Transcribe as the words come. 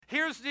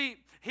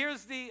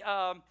here's the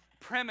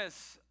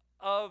premise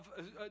of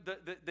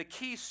the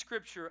key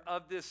scripture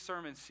of this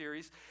sermon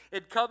series.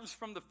 It comes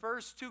from the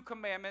first two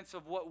commandments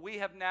of what we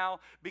have now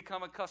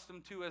become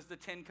accustomed to as the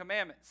 10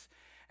 Commandments.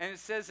 And it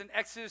says in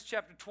Exodus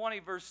chapter 20,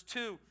 verse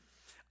 2,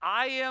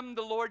 I am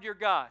the Lord your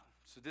God.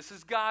 So this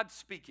is God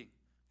speaking.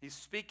 He's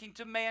speaking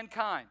to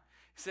mankind.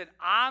 He said,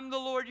 I'm the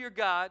Lord your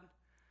God.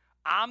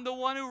 I'm the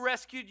one who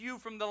rescued you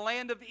from the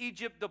land of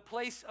Egypt, the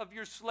place of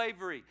your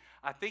slavery.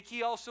 I think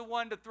he also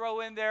wanted to throw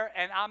in there,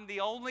 and I'm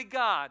the only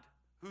God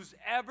who's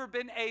ever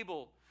been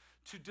able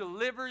to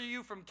deliver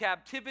you from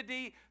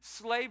captivity,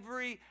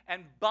 slavery,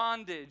 and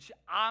bondage.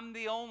 I'm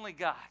the only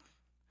God.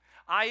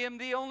 I am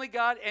the only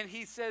God. And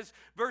he says,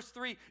 verse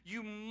 3,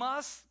 you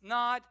must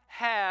not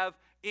have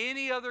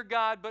any other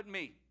God but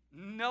me.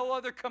 No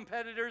other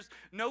competitors,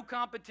 no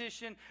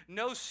competition,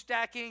 no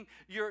stacking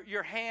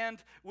your hand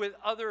with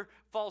other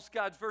false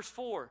gods. Verse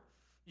 4,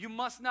 you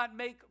must not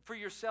make for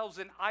yourselves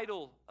an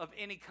idol of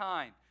any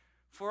kind,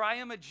 for I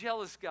am a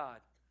jealous God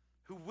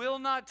who will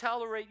not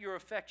tolerate your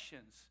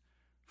affections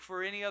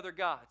for any other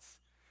gods.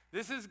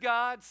 This is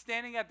God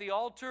standing at the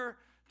altar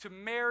to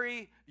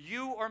marry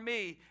you or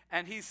me,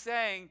 and he's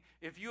saying,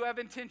 if you have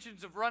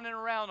intentions of running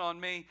around on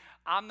me,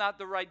 I'm not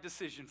the right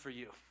decision for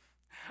you.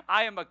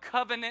 I am a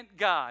covenant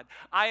God.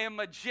 I am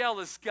a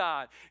jealous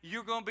God.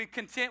 You're going to be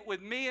content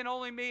with me and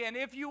only me. And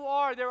if you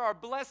are, there are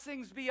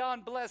blessings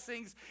beyond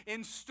blessings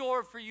in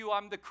store for you.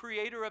 I'm the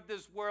creator of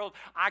this world.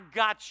 I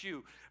got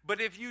you.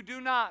 But if you do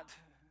not,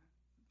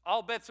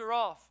 all bets are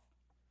off.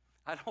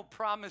 I don't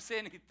promise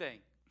anything.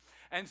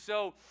 And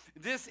so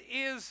this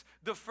is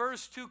the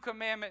first two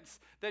commandments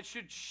that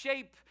should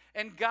shape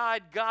and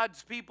guide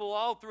God's people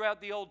all throughout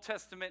the Old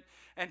Testament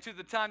and to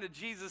the time that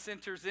Jesus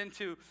enters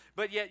into.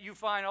 But yet you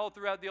find all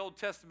throughout the Old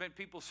Testament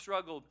people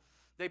struggled.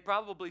 They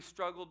probably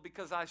struggled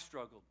because I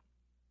struggled.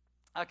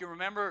 I can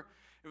remember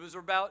it was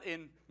about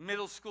in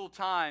middle school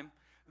time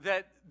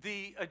that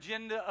the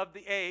agenda of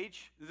the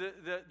age,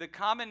 the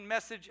common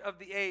message of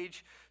the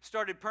age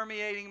started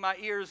permeating my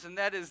ears, and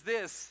that is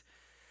this: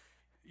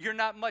 you're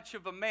not much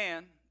of a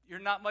man, you're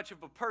not much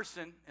of a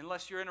person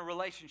unless you're in a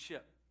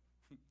relationship.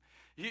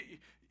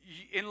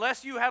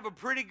 Unless you have a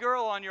pretty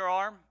girl on your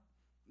arm,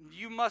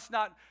 you must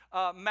not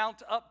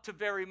mount up to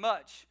very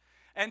much.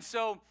 And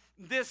so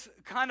this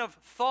kind of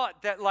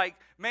thought that, like,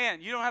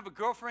 man, you don't have a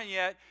girlfriend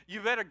yet,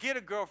 you better get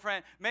a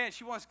girlfriend. Man,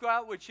 she wants to go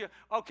out with you.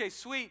 Okay,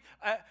 sweet.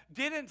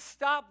 Didn't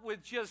stop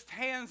with just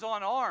hands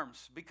on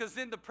arms, because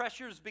then the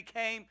pressures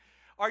became,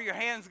 are your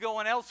hands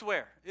going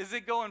elsewhere? Is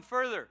it going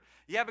further?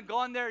 You haven't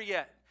gone there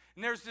yet.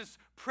 And there's this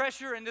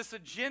pressure and this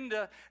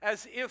agenda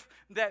as if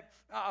that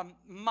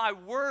my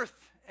worth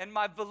and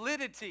my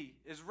validity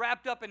is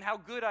wrapped up in how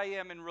good I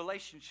am in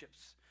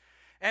relationships.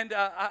 And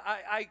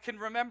I can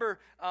remember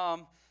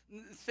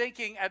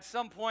thinking at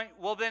some point,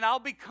 well, then I'll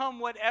become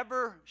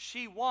whatever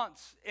she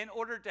wants in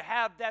order to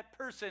have that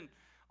person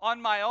on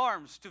my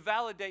arms to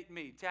validate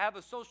me, to have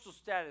a social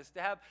status,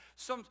 to have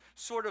some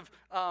sort of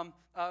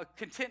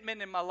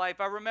contentment in my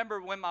life. I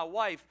remember when my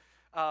wife,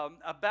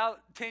 about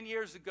 10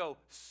 years ago,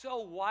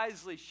 so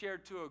wisely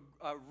shared to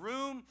a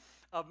room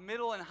of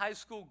middle and high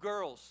school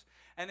girls.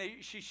 And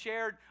she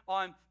shared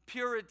on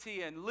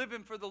purity and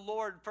living for the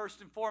Lord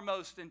first and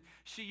foremost. And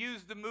she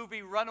used the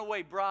movie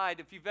Runaway Bride.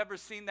 If you've ever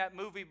seen that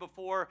movie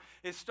before,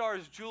 it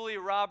stars Julia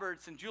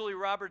Roberts. And Julia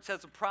Roberts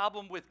has a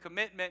problem with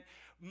commitment,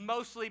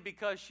 mostly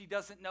because she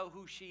doesn't know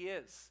who she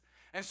is.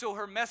 And so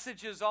her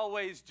message is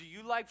always, do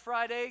you like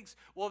fried eggs?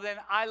 Well, then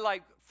I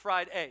like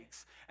fried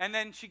eggs. And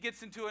then she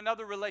gets into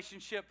another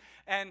relationship,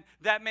 and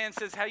that man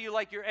says, how you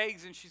like your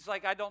eggs? And she's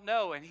like, I don't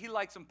know. And he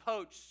likes them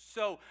poached,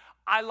 so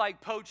I like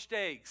poached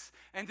eggs.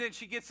 And then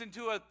she gets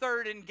into a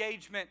third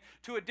engagement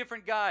to a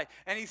different guy,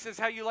 and he says,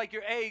 how you like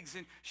your eggs?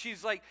 And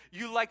she's like,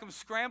 you like them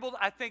scrambled?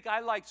 I think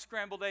I like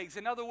scrambled eggs.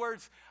 In other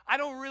words, I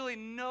don't really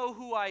know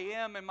who I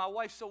am, and my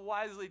wife so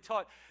wisely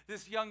taught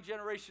this young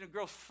generation of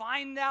girls,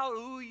 find out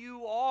who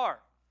you are.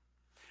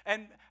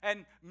 And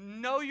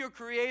know your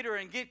Creator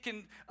and get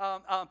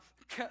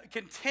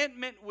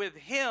contentment with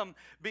Him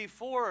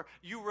before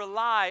you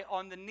rely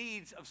on the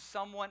needs of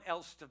someone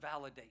else to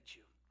validate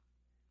you.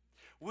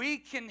 We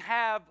can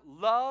have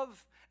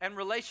love and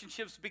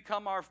relationships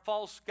become our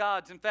false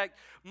gods. In fact,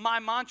 my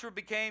mantra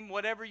became,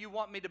 whatever you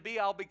want me to be,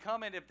 I'll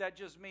become it, if that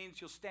just means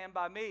you'll stand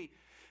by me.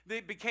 They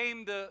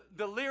became the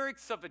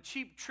lyrics of a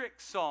Cheap Trick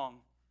song.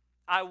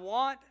 I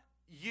want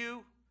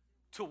you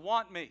to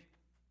want me.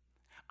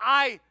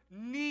 I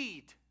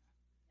need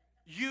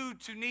you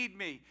to need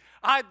me.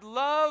 I'd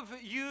love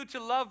you to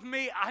love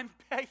me. I'm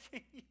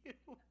begging you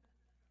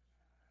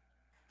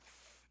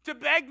to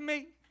beg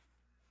me,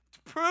 to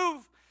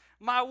prove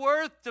my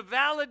worth, to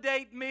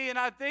validate me. And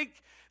I think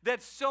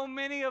that so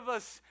many of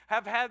us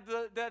have had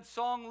that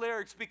song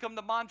lyrics become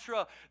the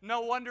mantra.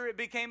 No wonder it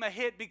became a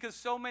hit, because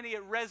so many,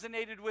 it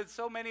resonated with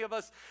so many of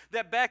us,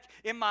 that back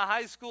in my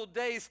high school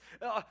days,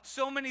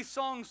 so many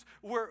songs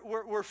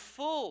were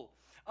full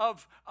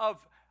of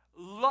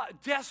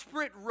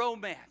desperate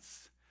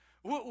romance,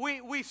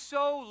 We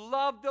so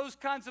love those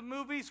kinds of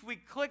movies. We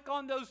click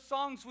on those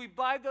songs. We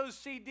buy those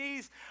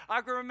CDs.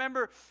 I can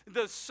remember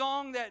the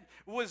song that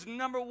was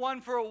number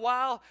one for a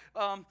while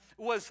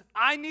was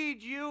I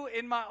Need You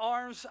in My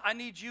Arms. I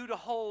Need You to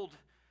Hold.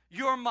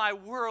 You're my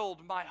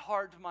world, my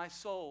heart, my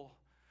soul.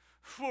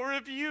 For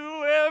if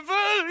you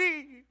ever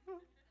leave,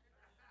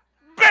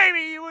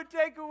 baby, you would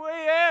take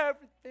away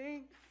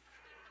everything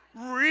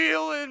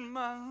real in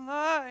my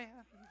life.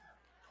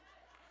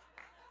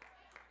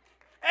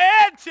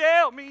 And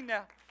tell me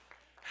now,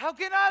 how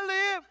can I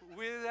live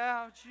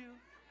without you?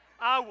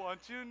 I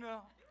want to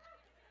know.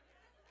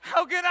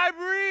 How can I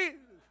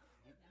breathe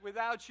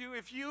without you?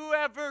 If you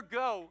ever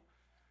go,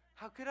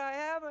 how could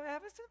I ever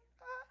some?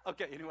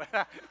 Okay, anyway,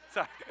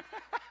 sorry.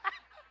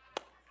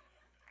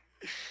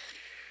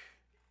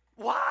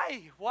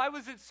 Why? Why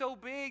was it so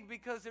big?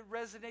 Because it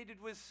resonated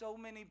with so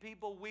many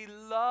people. We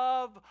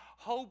love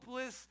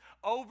hopeless,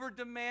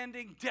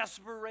 over-demanding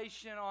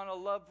desperation on a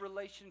love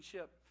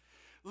relationship.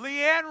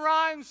 Leanne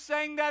Rimes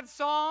sang that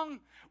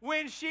song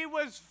when she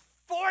was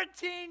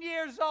 14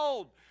 years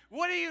old.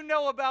 What do you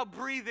know about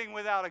breathing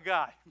without a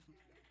guy?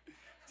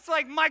 It's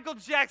like Michael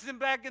Jackson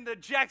back in the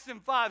Jackson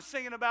 5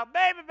 singing about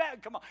baby,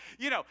 baby, come on.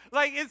 You know,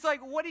 like it's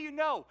like, what do you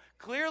know?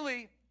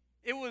 Clearly,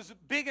 it was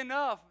big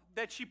enough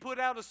that she put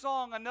out a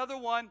song, another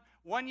one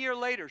 1 year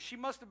later. She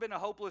must have been a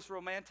hopeless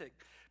romantic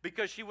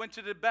because she went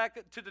to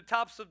the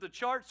tops of the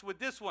charts with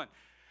this one.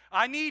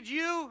 I need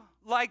you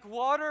like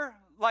water,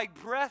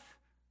 like breath,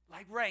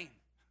 like rain.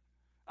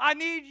 I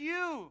need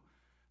you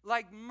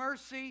like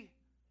mercy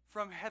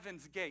from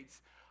heaven's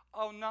gates.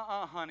 Oh,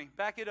 nuh-uh, honey.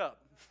 Back it up.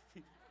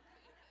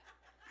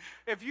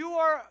 If you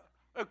are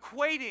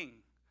equating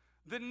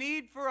the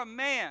need for a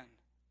man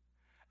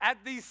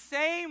at the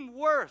same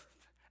worth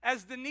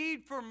as the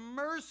need for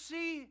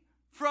mercy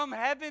from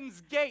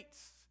heaven's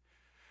gates,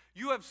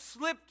 you have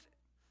slipped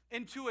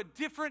into a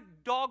different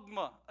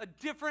dogma, a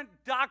different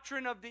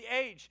doctrine of the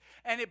age,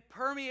 and it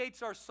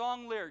permeates our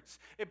song lyrics.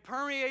 It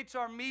permeates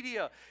our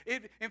media.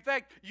 In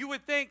fact, you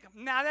would think,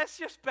 nah, that's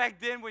just back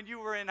then when you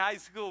were in high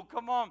school.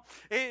 Come on.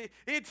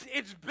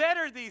 It's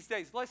better these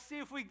days. Let's see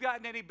if we've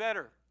gotten any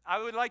better. I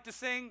would like to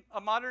sing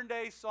a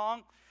modern-day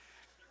song.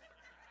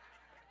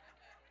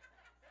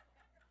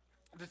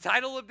 The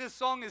title of this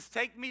song is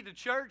Take Me to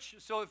Church,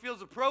 so it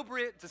feels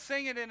appropriate to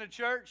sing it in a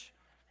church.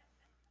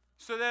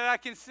 So that I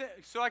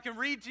can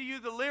read to you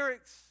the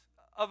lyrics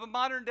of a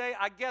modern day,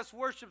 I guess,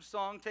 worship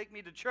song, Take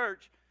Me to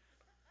Church.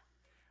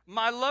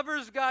 My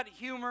lover's got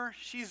humor.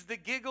 She's the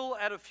giggle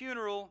at a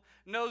funeral.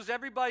 Knows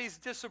everybody's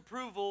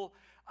disapproval.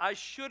 I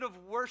should have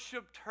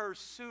worshiped her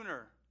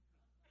sooner.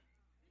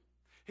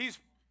 He's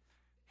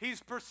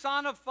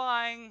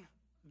personifying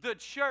the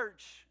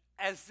church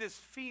as this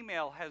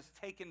female has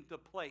taken the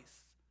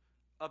place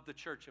of the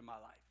church in my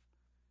life.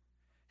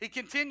 He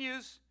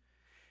continues,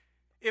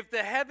 if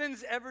the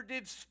heavens ever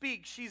did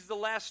speak, she's the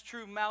last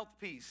true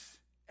mouthpiece.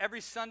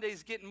 Every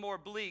Sunday's getting more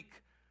bleak,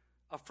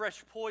 a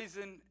fresh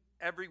poison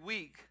every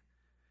week.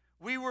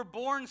 We were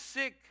born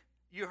sick,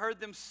 you heard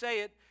them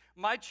say it.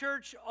 My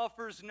church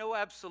offers no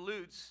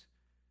absolutes.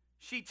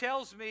 She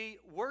tells me,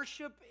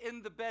 worship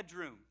in the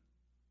bedroom.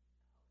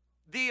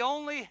 The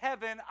only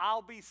heaven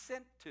I'll be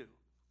sent to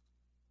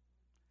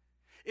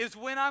is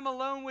when I'm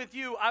alone with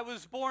you. I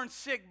was born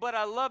sick, but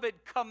I love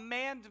it.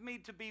 Command me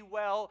to be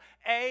well.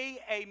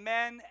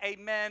 Amen,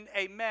 amen,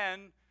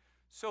 amen.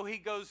 So he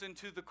goes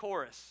into the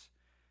chorus.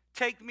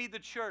 Take me to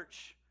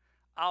church.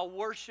 I'll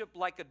worship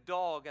like a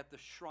dog at the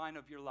shrine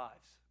of your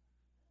lives.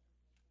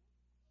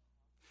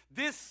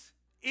 This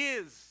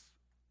is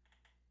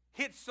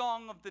hit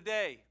song of the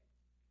day.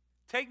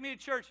 Take me to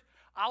church.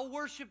 I'll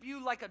worship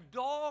you like a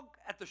dog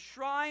at the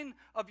shrine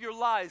of your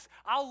lives.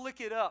 I'll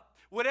lick it up.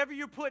 Whatever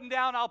you're putting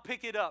down, I'll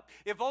pick it up.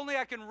 If only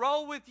I can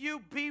roll with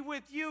you, be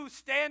with you,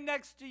 stand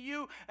next to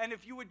you, and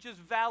if you would just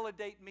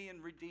validate me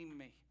and redeem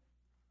me.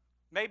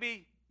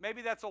 Maybe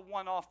that's a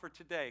one-off for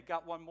today.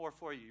 Got one more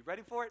for you. You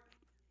ready for it?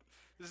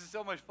 This is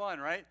so much fun,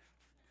 right?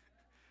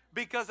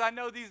 Because I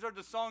know these are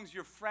the songs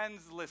your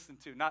friends listen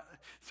to.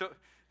 So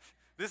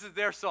this is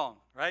their song,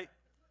 right?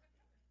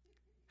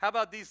 How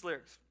about these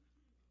lyrics?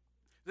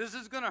 This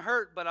is going to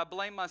hurt, but I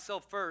blame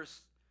myself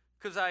first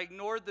because I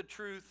ignored the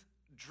truth,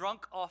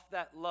 drunk off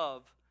that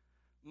love.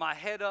 My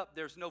head up,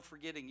 there's no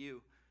forgetting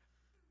you.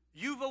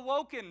 You've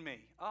awoken me.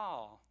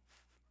 Oh,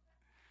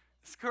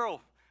 this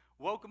girl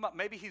woke him up.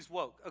 Maybe he's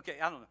woke. Okay,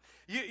 I don't know.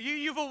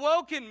 You've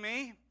awoken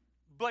me,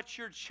 but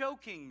you're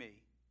choking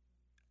me.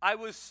 I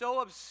was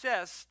so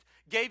obsessed,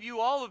 gave you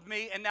all of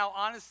me, and now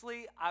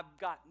honestly, I've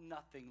got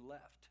nothing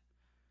left.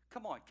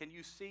 Come on, can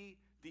you see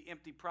the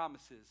empty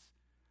promises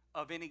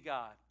of any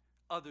God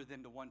other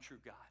than the one true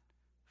God?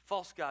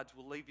 False gods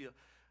will leave you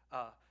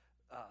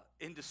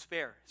in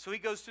despair. So he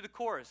goes to the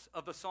chorus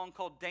of a song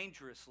called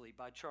Dangerously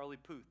by Charlie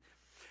Puth.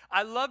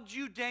 I loved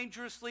you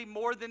dangerously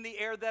more than the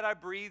air that I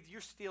breathe.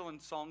 You're stealing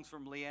songs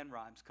from Leanne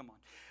Rimes. Come on.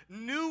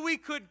 Knew we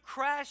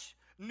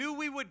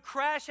would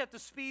crash at the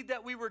speed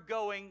that we were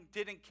going.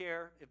 Didn't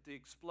care if the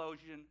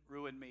explosion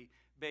ruined me.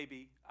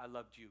 Baby, I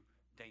loved you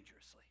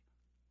dangerously.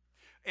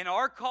 In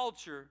our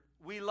culture,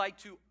 we like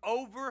to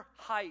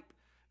overhype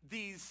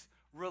these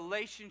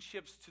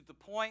relationships to the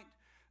point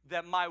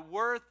that my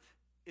worth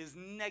is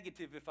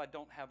negative if I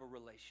don't have a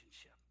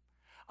relationship.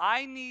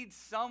 I need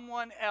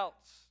someone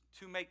else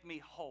to make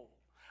me whole.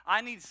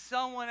 I need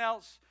someone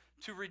else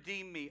to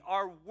redeem me.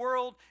 Our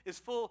world is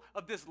full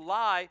of this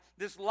lie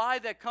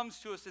that comes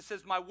to us that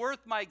says my worth,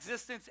 my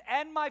existence,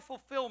 and my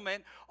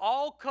fulfillment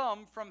all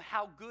come from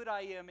how good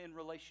I am in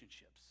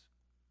relationships.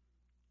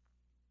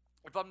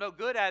 If I'm no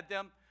good at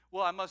them,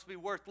 well, I must be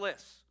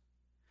worthless.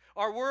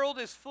 Our world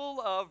is full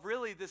of,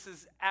 really, this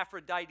is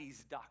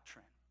Aphrodite's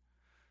doctrine.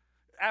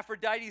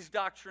 Aphrodite's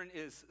doctrine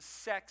is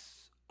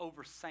sex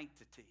over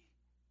sanctity.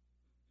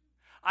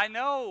 I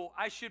know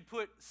I should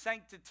put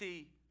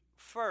sanctity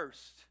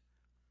first,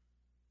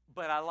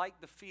 but I like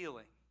the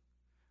feeling.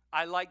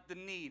 I like the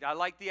need. I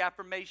like the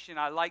affirmation.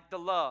 I like the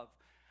love.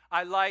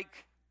 I like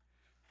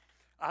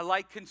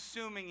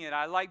consuming it.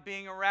 I like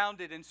being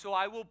around it. And so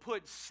I will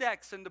put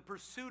sex and the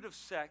pursuit of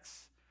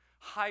sex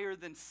higher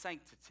than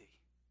sanctity.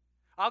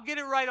 I'll get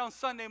it right on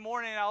Sunday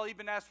morning, and I'll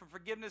even ask for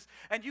forgiveness.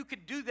 And you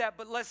could do that,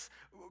 but let's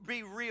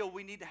be real.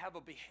 We need to have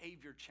a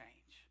behavior change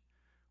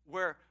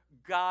where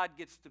God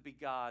gets to be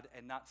God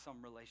and not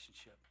some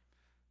relationship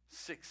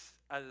 6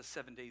 out of the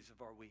 7 days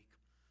of our week.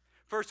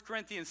 1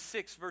 Corinthians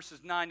 6,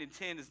 verses 9 and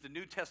 10 is the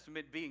New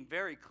Testament being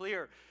very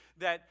clear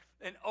that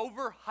an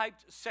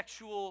overhyped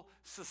sexual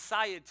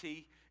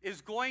society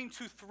is going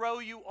to throw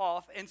you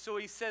off. And so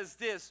he says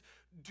this,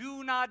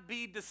 do not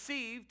be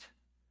deceived.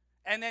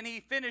 And then he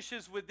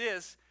finishes with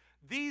this,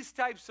 these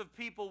types of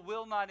people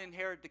will not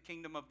inherit the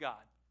kingdom of God.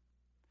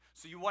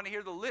 So you want to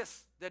hear the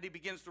list that he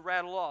begins to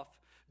rattle off.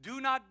 Do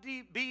not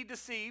be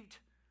deceived.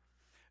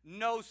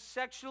 No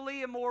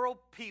sexually immoral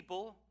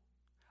people,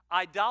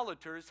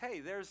 idolaters.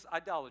 Hey, there's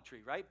idolatry,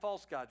 right?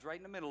 False gods, right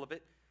in the middle of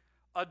it.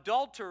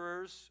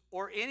 Adulterers,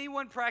 or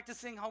anyone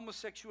practicing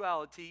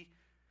homosexuality.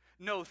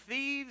 No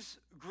thieves,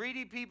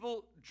 greedy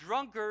people,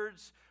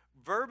 drunkards,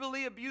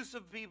 verbally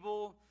abusive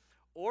people,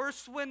 or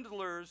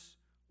swindlers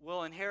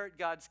will inherit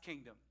God's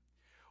kingdom.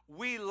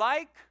 We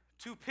like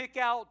to pick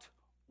out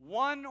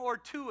one or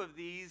two of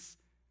these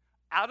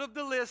out of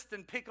the list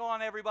and pick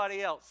on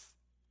everybody else.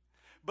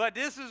 But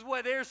this is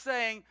what they're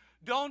saying,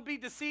 don't be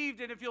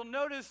deceived. And if you'll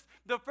notice,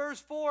 the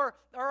first 4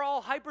 are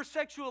all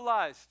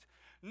hypersexualized.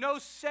 No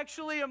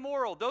sexually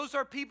immoral. Those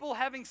are people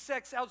having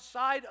sex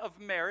outside of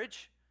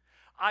marriage.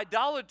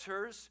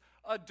 Idolaters,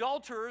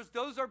 adulterers,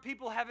 those are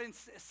people having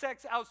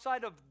sex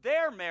outside of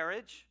their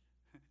marriage.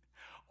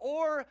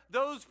 Or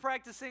those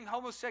practicing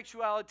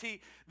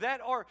homosexuality, that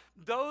are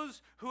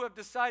those who have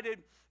decided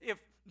if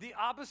the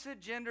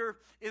opposite gender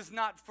is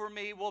not for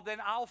me, well then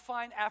I'll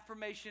find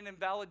affirmation and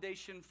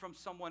validation from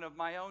someone of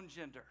my own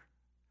gender.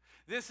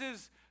 This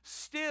is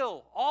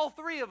still, all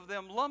 3 of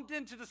them lumped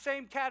into the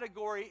same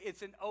category.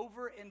 It's an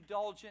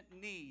overindulgent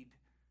need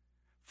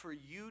for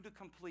you to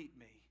complete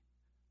me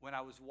when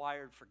I was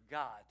wired for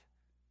God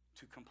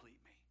to complete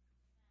me.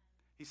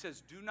 He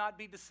says, do not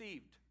be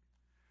deceived.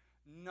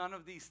 None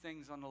of these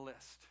things on the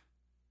list,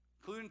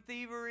 including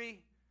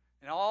thievery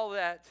and all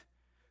that,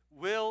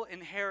 will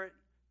inherit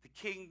the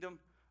kingdom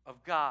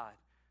of God.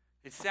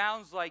 It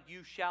sounds like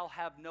you shall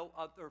have no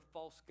other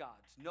false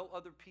gods, no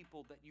other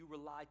people that you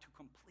rely to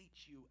complete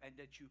you and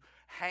that you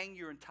hang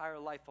your entire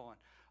life on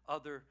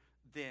other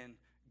than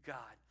God.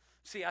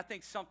 See, I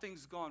think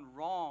something's gone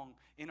wrong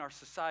in our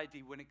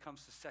society when it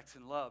comes to sex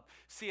and love.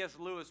 C.S.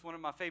 Lewis, one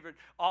of my favorite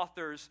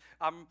authors,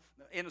 I'm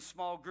in a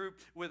small group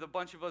with a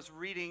bunch of us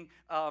reading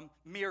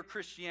Mere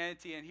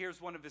Christianity, and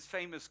here's one of his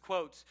famous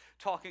quotes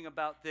talking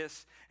about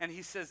this, and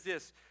he says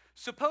this,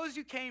 suppose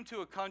you came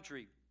to a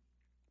country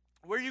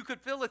where you could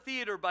fill a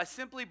theater by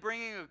simply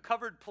bringing a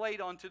covered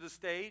plate onto the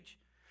stage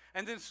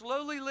and then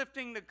slowly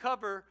lifting the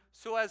cover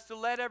so as to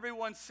let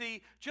everyone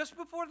see, just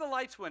before the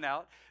lights went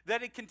out,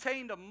 that it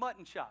contained a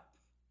mutton chop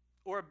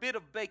or a bit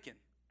of bacon.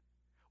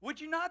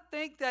 Would you not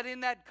think that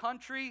in that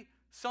country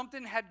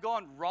something had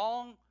gone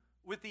wrong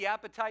with the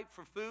appetite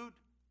for food?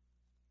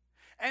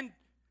 And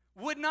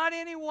would not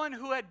anyone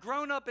who had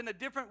grown up in a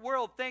different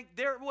world think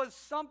there was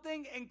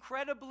something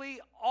incredibly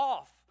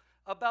off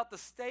about the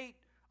state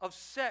of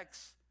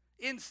sex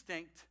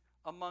instinct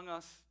among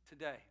us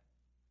today?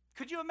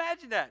 Could you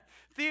imagine that?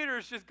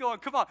 Theaters just going,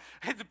 come on,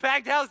 it's a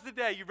packed house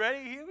today. You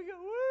ready? Here we go.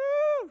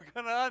 Woo!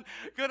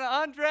 Gonna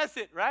undress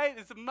it, right?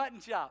 It's a mutton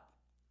chop.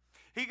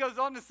 He goes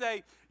on to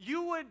say,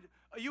 you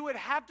would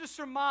have to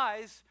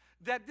surmise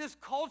that this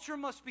culture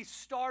must be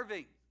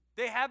starving.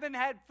 They haven't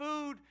had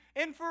food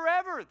in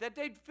forever, that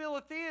they'd fill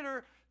a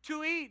theater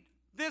to eat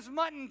this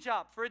mutton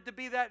chop for it to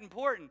be that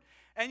important.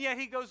 And yet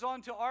he goes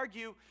on to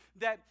argue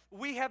that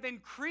we have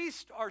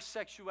increased our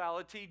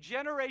sexuality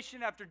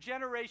generation after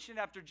generation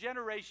after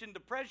generation. The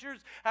pressures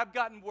have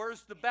gotten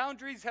worse. The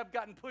boundaries have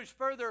gotten pushed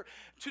further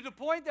to the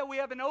point that we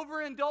have an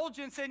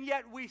overindulgence, and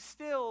yet we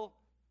still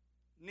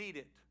need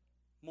it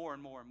more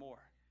and more and more.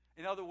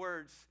 In other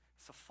words,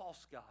 it's a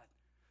false God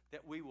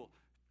that we will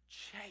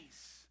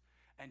chase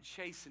and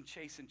chase and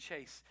chase and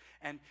chase.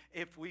 And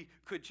if we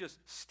could just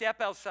step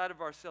outside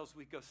of ourselves,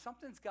 we go,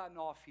 something's gotten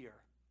off here.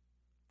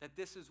 that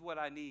this is what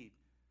I need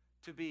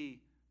to be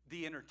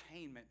the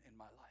entertainment in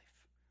my life.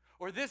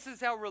 Or this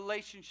is how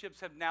relationships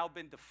have now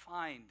been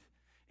defined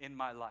in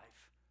my life.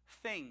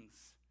 Things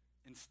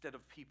instead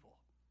of people.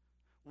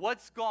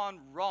 What's gone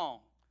wrong?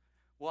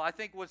 Well, I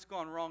think what's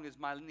gone wrong is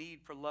my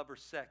need for love or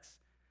sex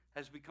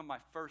has become my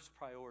first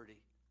priority.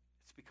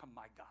 It's become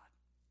my God.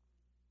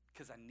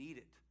 Because I need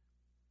it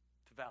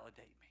to validate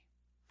me.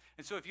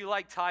 And so if you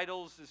like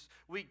titles, this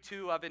week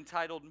 2 I've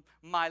entitled,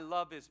 My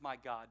Love is My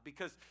God.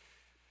 Because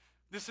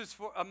this is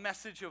for a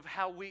message of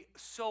how we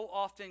so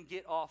often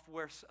get off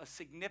where a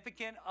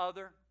significant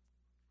other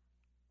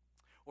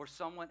or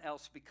someone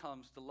else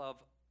becomes the love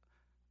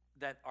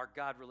that our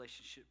God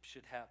relationship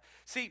should have.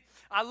 See,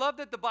 I love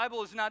that the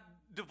Bible is not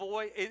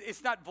devoid,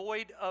 it's not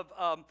void of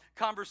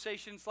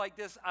conversations like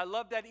this. I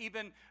love that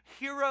even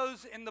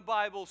heroes in the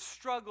Bible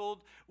struggled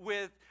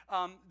with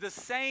the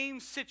same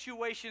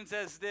situations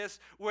as this,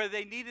 where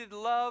they needed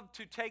love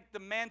to take the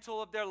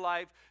mantle of their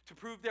life to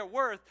prove their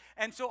worth.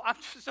 And so I'm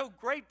just so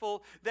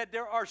grateful that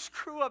there are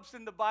screw-ups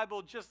in the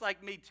Bible just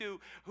like me too,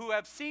 who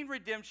have seen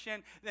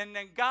redemption, and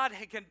then God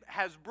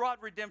has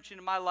brought redemption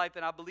in my life,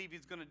 and I believe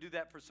he's going to do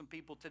that for some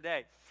people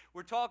today.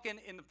 We're talking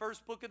in the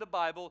first book of the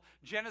Bible,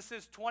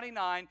 Genesis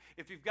 29.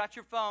 If you've got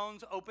your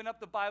phones, open up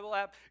the Bible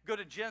app, go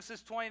to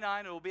Genesis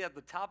 29. It will be at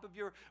the top of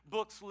your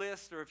books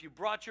list. Or if you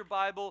brought your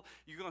Bible,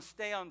 you're going to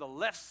stay on the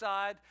left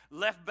side,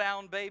 left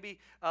bound, baby.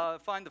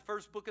 Find the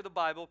first book of the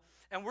Bible.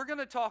 And we're going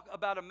to talk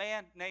about a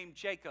man named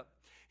Jacob.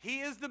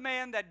 He is the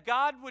man that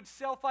God would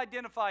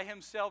self-identify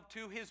himself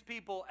to his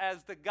people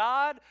as the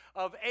God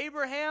of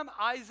Abraham,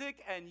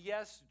 Isaac, and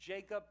yes,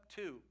 Jacob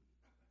too.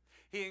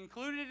 He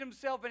included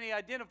himself and he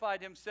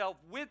identified himself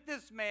with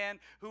this man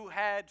who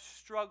had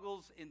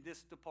struggles in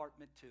this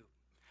department too.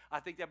 I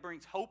think that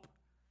brings hope.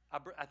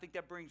 I think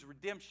that brings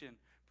redemption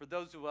for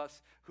those of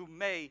us who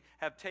may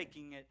have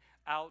taken it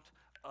out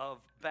of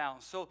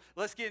bounds. So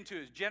let's get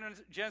into it.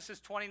 Genesis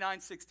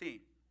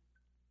 29:16.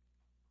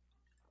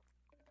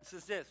 This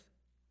is this.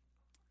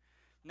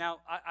 Now,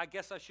 I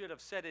guess I should have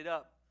set it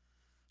up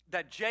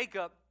that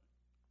Jacob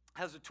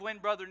has a twin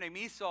brother named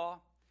Esau.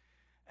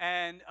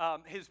 And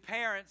his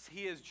parents,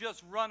 he has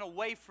just run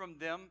away from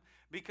them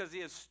because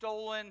he has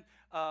stolen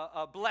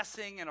a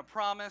blessing and a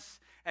promise.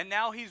 And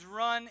now he's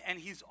run and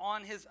he's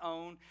on his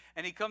own.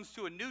 And he comes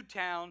to a new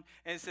town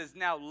and it says,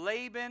 now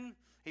Laban,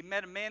 he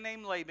met a man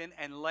named Laban,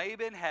 and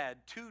Laban had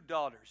 2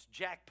 daughters.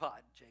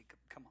 Jackpot, Jacob,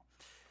 come on.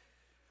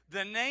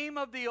 The name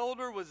of the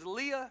older was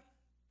Leah,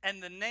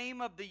 and the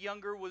name of the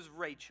younger was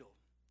Rachel.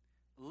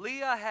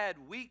 Leah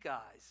had weak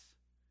eyes,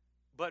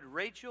 but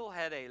Rachel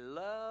had a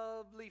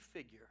lovely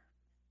figure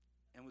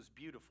and was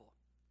beautiful.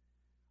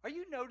 Are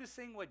you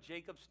noticing what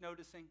Jacob's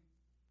noticing?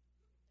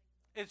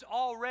 It's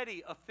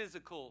already a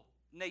physical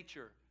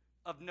nature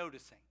of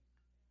noticing.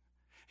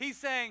 He's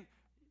saying,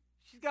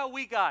 she's got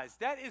weak eyes.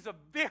 That is a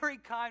very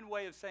kind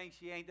way of saying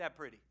she ain't that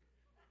pretty.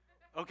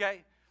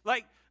 Okay?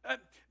 Like,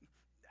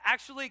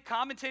 actually,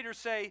 commentators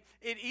say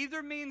it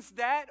either means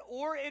that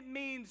or it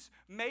means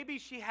maybe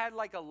she had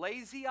like a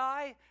lazy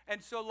eye,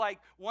 and so like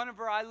one of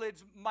her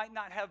eyelids might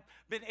not have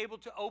been able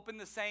to open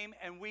the same,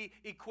 and we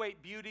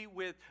equate beauty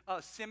with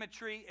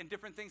symmetry and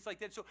different things like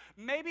that. So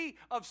maybe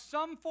of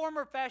some form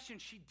or fashion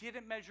she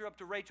didn't measure up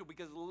to Rachel,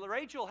 because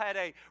Rachel had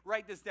a,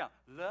 write this down,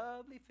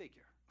 lovely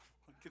figure.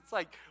 It's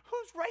like,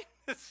 who's writing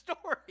this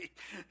story?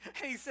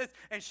 And he says,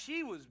 and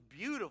she was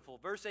beautiful.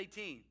 Verse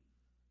 18.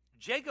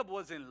 Jacob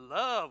was in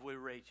love with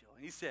Rachel.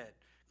 And he said,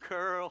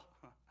 girl,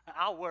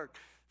 I'll work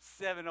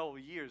 7 whole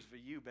years for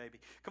you, baby.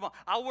 Come on,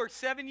 I'll work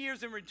 7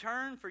 years in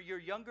return for your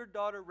younger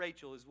daughter,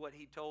 Rachel, is what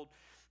he told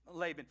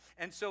Laban.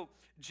 And so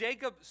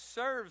Jacob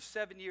served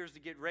 7 years to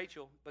get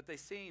Rachel, but they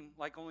seem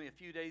like only a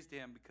few days to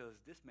him because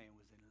this man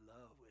was in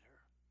love with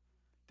her.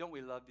 Don't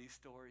we love these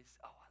stories?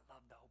 Oh, I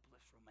love the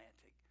hopeless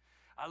romantic.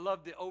 I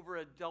love the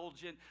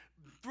overindulgent,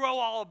 throw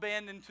all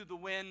abandon to the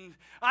wind.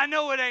 I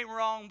know it ain't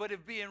wrong, but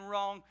if being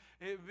wrong,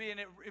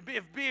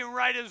 if being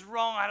right is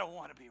wrong, I don't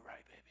want to be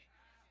right, baby.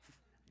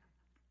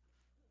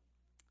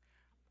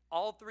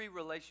 All 3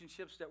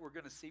 relationships that we're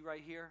going to see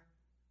right here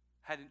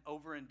had an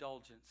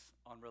overindulgence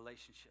on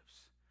relationships.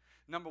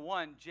 Number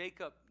 1,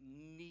 Jacob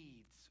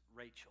needs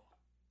Rachel.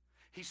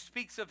 He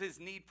speaks of his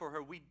need for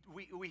her.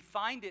 We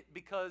find it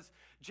because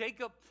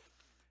Jacob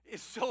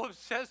is so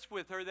obsessed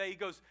with her that he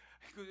goes,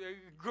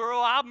 girl,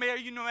 I'll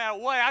marry you no matter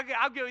what.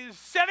 I'll give you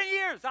 7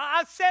 years.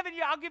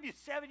 I'll give you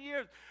 7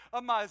 years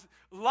of my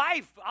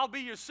life. I'll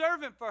be your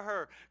servant for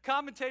her.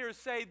 Commentators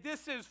say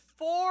this is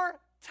 4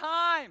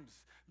 times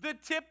the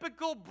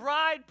typical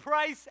bride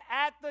price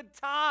at the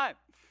time.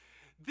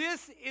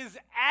 This is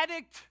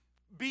addict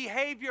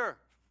behavior.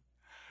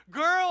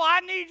 Girl,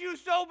 I need you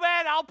so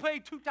bad, I'll pay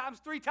 2 times,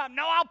 3 times.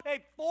 No, I'll pay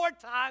 4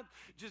 times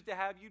just to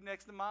have you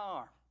next to my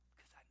arm.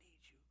 Because I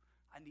need you.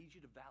 I need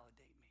you to validate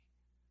me.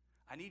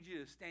 I need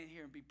you to stand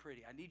here and be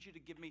pretty. I need you to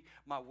give me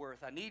my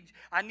worth. I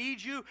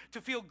need you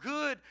to feel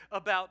good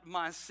about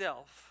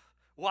myself.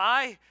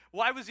 Why?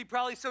 Why was he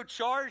probably so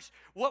charged?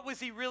 What was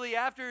he really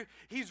after?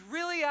 He's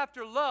really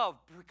after love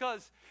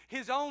because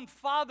his own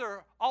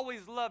father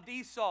always loved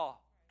Esau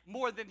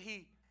more than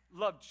he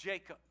loved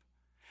Jacob.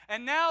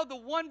 And now the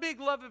one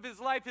big love of his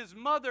life, his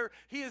mother,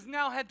 he has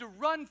now had to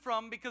run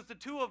from because the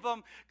two of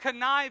them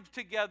connived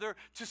together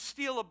to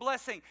steal a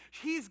blessing.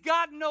 He's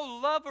got no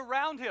love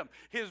around him.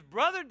 His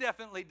brother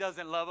definitely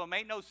doesn't love him.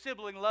 Ain't no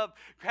sibling love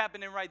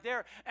happening right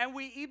there. And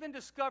we even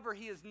discover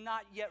he has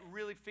not yet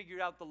really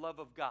figured out the love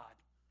of God.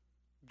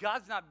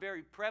 God's not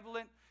very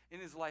prevalent in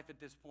his life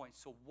at this point.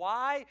 So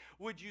why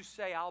would you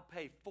say, I'll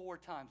pay 4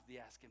 times the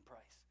asking price?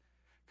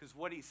 Because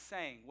what he's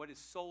saying, what his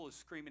soul is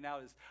screaming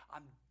out is,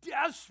 I'm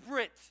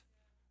desperate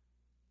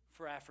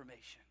for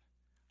affirmation.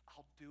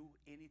 I'll do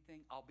anything.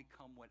 I'll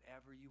become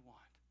whatever you want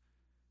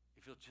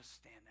if you'll just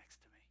stand next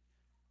to me.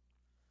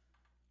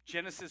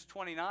 Genesis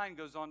 29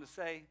 goes on to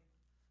say,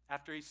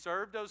 after he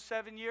served those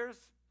 7 years,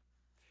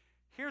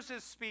 here's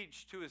his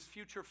speech to his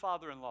future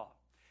father-in-law.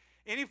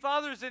 Any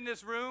fathers in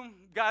this room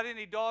got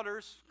any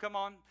daughters? Come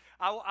on.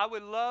 I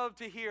would love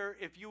to hear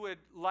if you would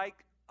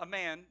like a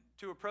man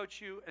to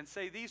approach you and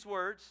say these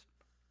words.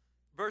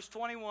 Verse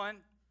 21,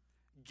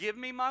 give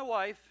me my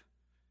wife,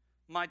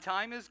 my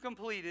time is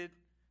completed,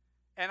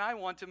 and I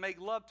want to make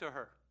love to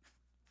her.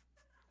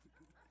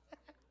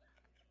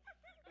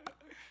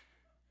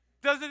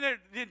 Doesn't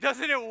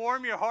it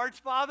warm your hearts,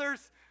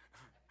 fathers?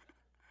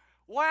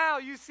 Wow,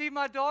 you see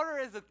my daughter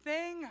as a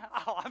thing?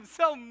 Oh, I'm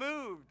so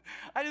moved.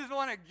 I just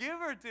want to give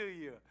her to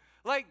you.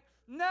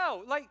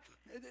 No,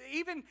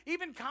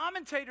 even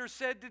commentators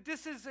said that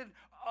this is an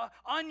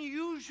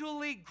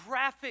unusually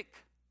graphic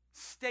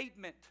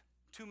statement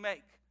to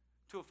make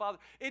to a father.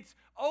 It's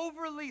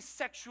overly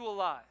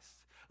sexualized.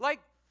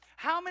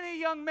 How many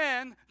young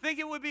men think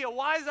it would be a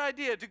wise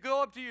idea to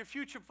go up to your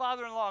future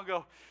father-in-law and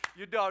go,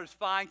 your daughter's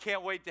fine,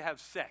 can't wait to have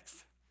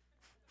sex?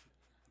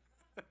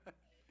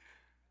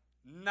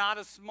 Not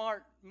a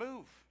smart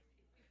move.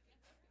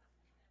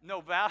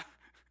 No value,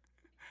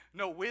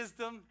 no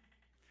wisdom,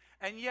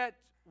 and yet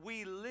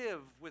we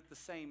live with the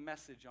same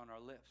message on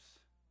our lips.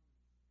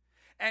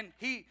 And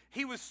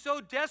he was so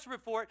desperate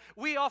for it.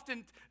 We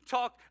often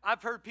talk,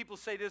 I've heard people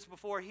say this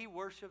before, he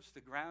worships the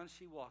ground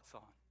she walks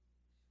on.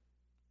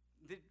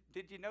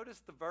 Did you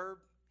notice the verb,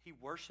 he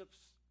worships?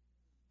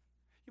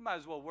 You might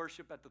as well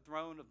worship at the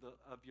throne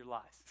of your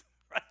life.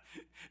 Right?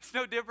 It's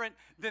no different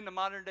than the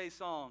modern day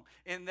song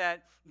in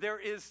that there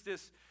is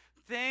this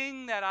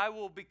thing that I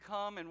will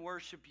become and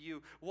worship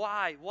you.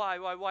 Why?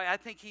 I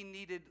think he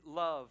needed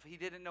love. He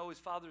didn't know his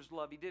father's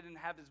love. He didn't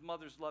have his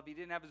mother's love. He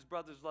didn't have his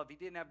brother's love. He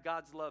didn't have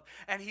God's love.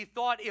 And he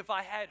thought if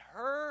I had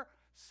her,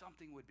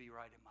 something would be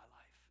right in my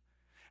life.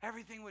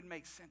 Everything would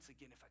make sense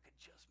again if I could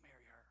just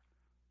marry her.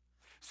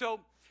 So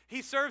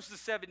he serves the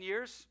 7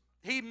 years.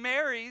 He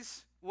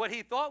marries what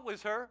he thought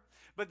was her.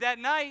 But that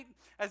night,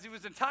 as he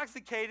was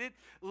intoxicated,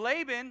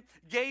 Laban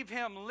gave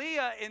him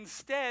Leah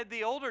instead,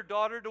 the older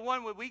daughter, the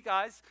one with weak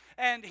eyes.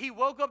 And he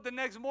woke up the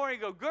next morning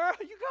and go, girl,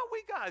 you got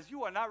weak eyes.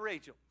 You are not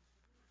Rachel.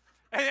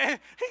 And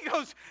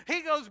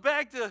he goes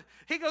back to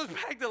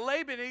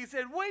Laban and he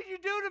said, what did you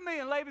do to me?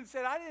 And Laban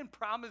said, I didn't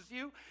promise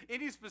you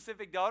any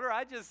specific daughter.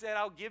 I just said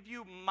I'll give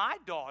you my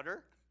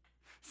daughter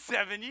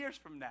 7 years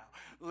from now.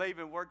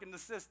 Laban working the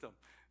system.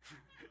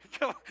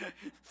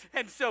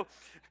 And so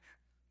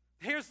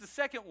here's the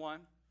second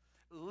one.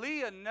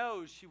 Leah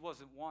knows she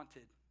wasn't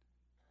wanted.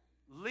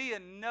 Leah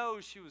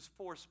knows she was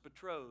forced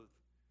betrothed.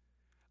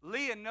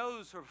 Leah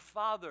knows her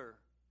father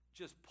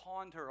just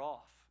pawned her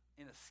off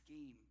in a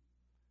scheme.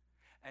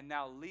 And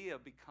now Leah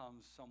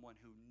becomes someone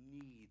who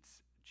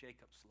needs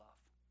Jacob's love.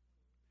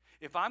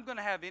 If I'm going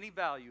to have any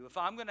value, if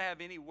I'm going to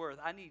have any worth,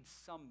 I need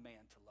some man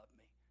to love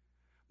me.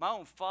 My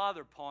own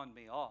father pawned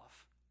me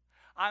off.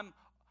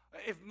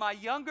 If my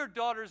younger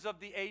daughter's of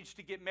the age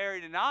to get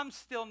married and I'm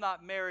still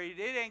not married,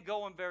 it ain't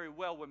going very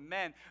well with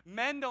men.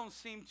 Men don't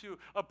seem to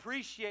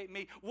appreciate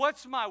me.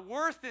 What's my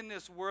worth in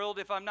this world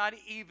if I'm not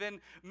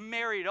even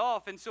married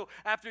off? And so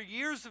after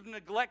years of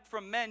neglect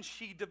from men,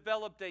 she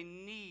developed a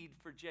need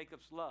for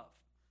Jacob's love.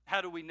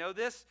 How do we know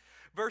this?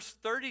 Verse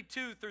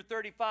 32 through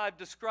 35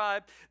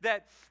 describe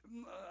that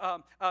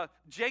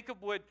Jacob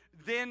would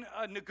then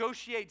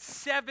negotiate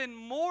 7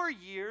 more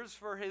years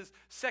for his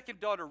second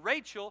daughter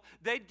Rachel.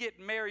 They'd get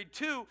married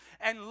too.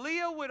 And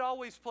Leah would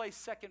always play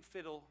second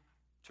fiddle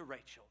to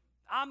Rachel.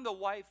 I'm the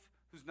wife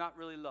who's not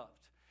really loved.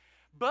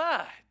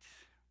 But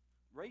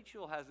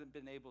Rachel hasn't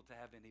been able to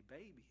have any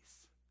babies.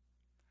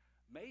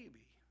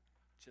 Maybe,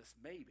 just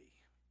maybe.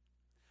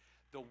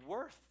 The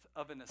worth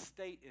of an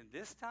estate in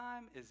this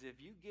time is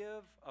if you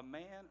give a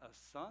man a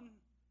son,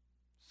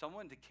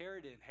 someone to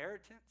carry the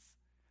inheritance,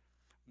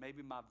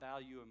 maybe my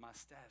value and my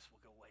status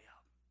will go way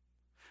up.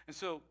 And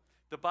so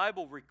the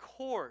Bible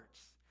records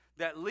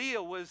that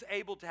Leah was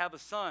able to have a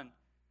son.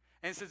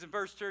 And it says in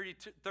verse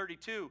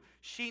 32,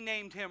 she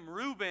named him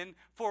Reuben,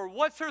 for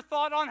what's her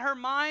thought on her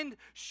mind?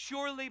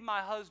 Surely my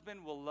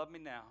husband will love me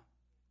now.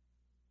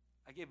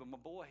 I gave him a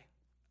boy.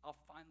 I'll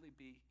finally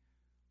be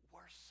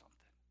worth something.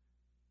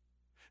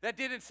 That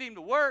didn't seem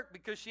to work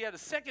because she had a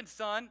second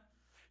son.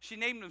 She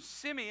named him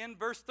Simeon,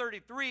 verse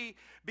 33,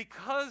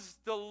 because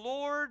the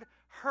Lord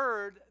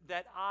heard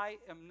that I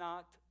am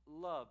not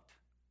loved.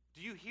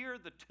 Do you hear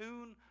the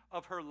tune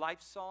of her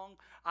life song.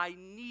 I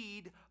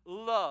need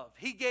love.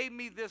 He gave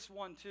me this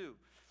one too.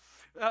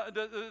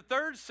 The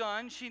third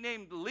son, she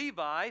named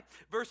Levi.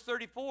 Verse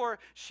 34,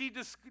 she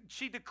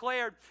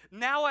declared,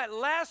 now at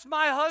last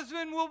my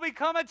husband will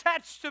become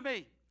attached to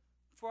me,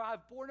 for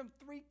I've borne him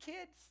 3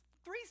 kids,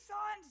 3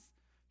 sons.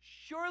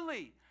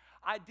 Surely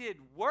I did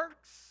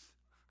works.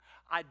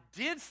 I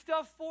did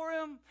stuff for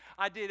him.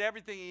 I did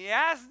everything he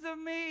asked of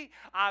me.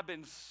 I've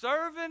been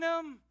serving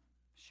him.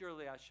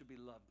 Surely I should be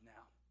loved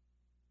now.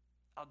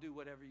 I'll do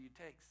whatever it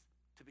takes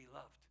to be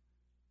loved.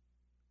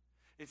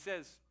 It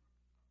says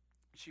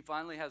she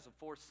finally has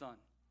a 4th son.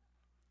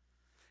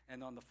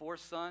 And on the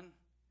 4th son,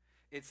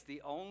 it's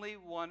the only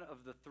one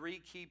of the 3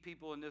 key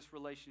people in this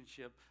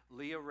relationship,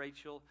 Leah,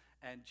 Rachel,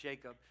 and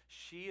Jacob.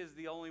 She is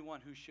the only one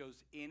who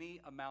shows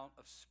any amount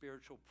of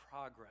spiritual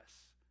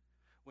progress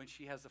when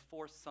she has a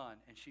 4th son.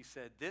 And she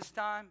said, this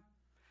time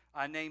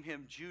I name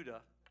him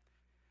Judah.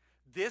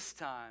 This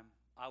time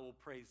I will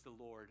praise the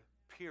Lord,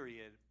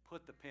 period.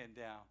 Put the pen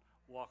down,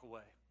 walk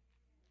away.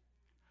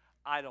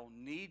 I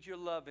don't need your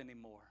love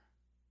anymore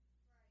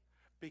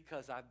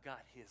because I've got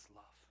his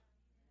love.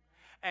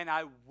 And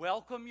I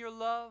welcome your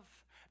love,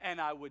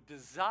 and I would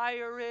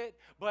desire it,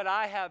 but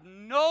I have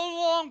no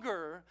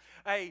longer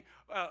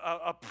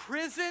a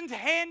prisoned,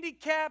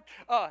 handicapped,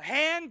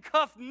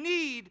 handcuffed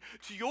need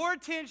to your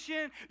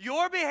attention,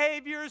 your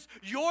behaviors,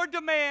 your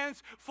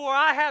demands, for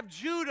I have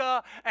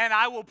Judah, and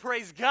I will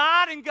praise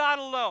God and God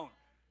alone.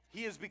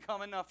 He has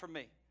become enough for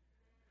me.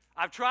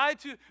 I've tried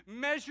to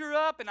measure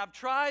up, and I've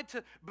tried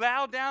to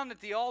bow down at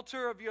the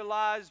altar of your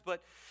lives,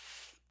 but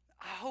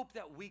I hope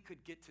that we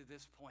could get to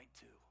this point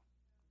too.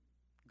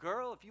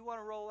 Girl, if you want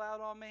to roll out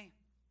on me,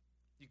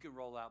 you can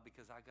roll out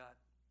because I got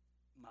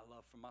my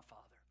love from my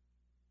Father.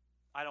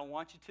 I don't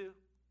want you to,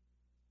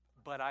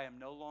 but I am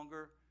no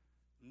longer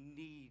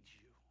need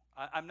you.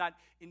 I'm not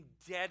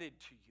indebted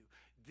to you.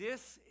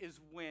 This is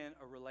when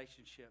a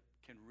relationship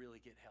can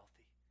really get healthy.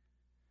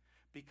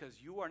 Because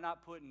you are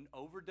not putting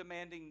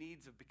over-demanding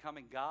needs of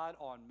becoming God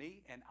on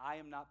me, and I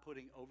am not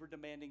putting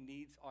over-demanding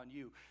needs on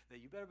you.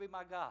 That you better be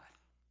my God.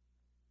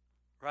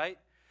 Right?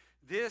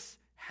 This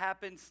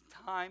happens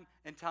time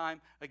and time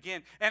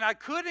again. And I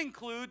could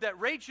include that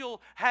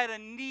Rachel had a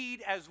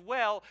need as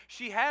well.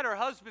 She had her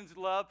husband's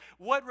love.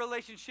 What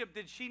relationship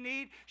did she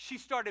need? She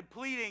started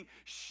pleading,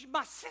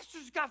 my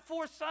sister's got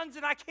 4 sons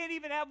and I can't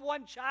even have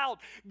 1 child.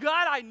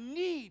 God, I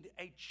need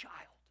a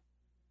child.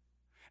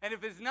 And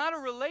if it's not a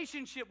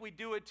relationship we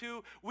do it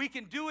to, we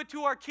can do it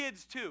to our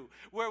kids too,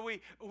 where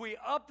we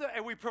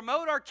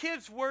promote our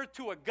kids' worth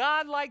to a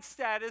God-like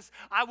status.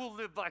 I will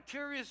live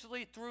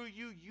vicariously through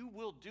you. You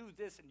will do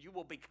this and you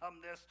will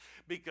become this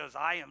because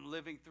I am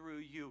living through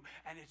you.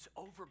 And it's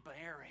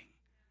overbearing.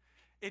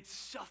 It's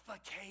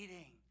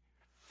suffocating.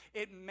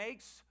 It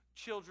makes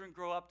children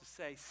grow up to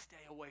say,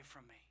 stay away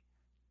from me.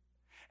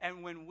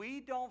 And when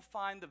we don't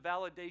find the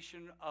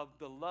validation of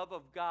the love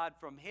of God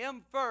from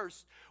Him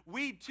first,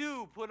 we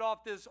too put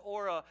off this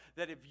aura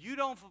that if you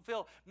don't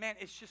fulfill, man,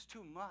 it's just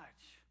too much.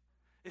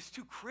 It's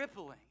too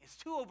crippling. It's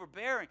too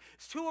overbearing.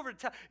 It's too over the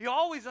top. You're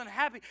always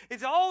unhappy.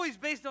 It's always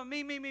based on me.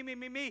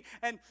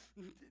 And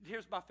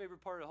here's my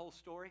favorite part of the whole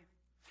story.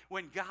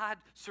 When God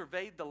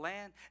surveyed the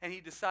land and He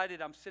decided,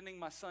 I'm sending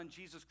my Son,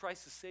 Jesus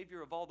Christ, the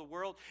Savior of all the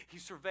world. He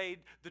surveyed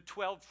the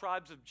 12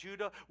 tribes of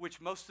Judah, which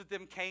most of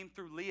them came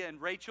through Leah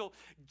and Rachel.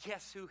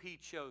 Guess who He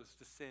chose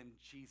to send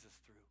Jesus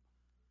through?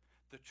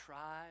 The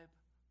tribe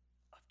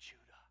of Judah.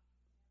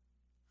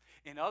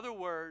 In other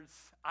words,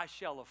 I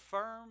shall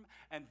affirm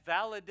and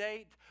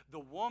validate the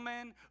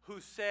woman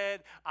who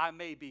said, I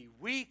may be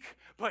weak,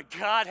 but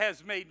God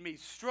has made me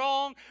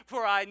strong,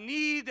 for I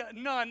need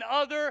none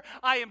other.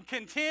 I am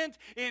content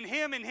in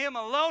Him and Him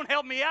alone.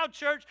 Help me out,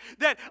 church,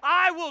 that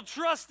I will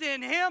trust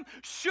in Him.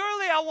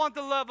 Surely I want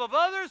the love of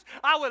others.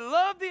 I would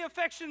love the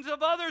affections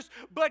of others,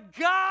 but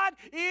God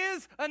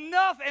is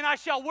enough, and I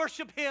shall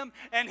worship Him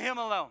and Him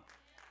alone.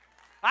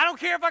 I don't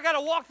care if I got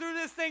to walk through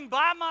this thing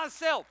by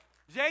myself.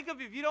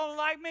 Jacob, if you don't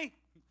like me,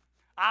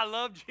 I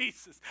love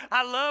Jesus.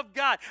 I love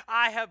God.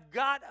 I have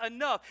got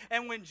enough.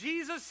 And when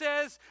Jesus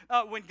says,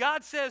 when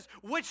God says,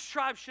 which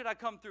tribe should I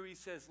come through? He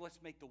says, let's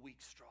make the weak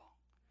strong.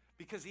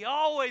 Because He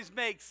always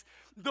makes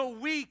the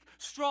weak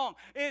strong.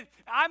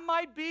 I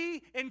might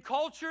be, in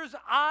culture's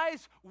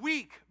eyes,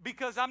 weak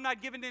because I'm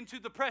not giving into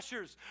the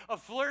pressures of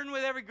flirting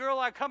with every girl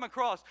I come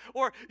across.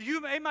 Or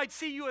they might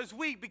see you as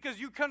weak because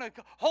you're going to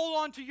hold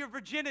on to your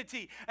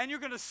virginity and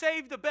you're going to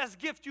save the best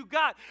gift you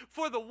got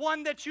for the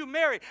one that you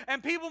marry.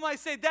 And people might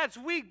say that's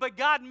weak, but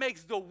God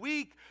makes the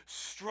weak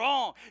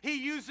strong.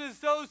 He uses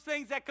those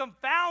things that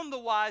confound the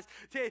wise,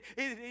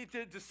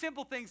 the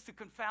simple things to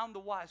confound the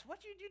wise. What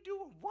did you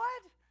do?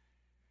 What?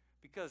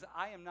 Because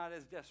I am not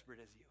as desperate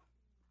as you.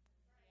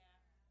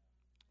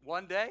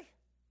 One day,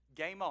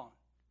 game on.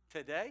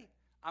 Today,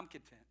 I'm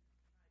content.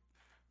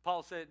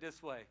 Paul said it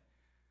this way,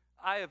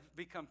 I have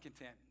become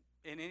content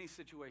in any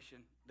situation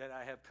that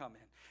I have come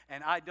in.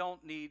 And I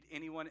don't need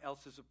anyone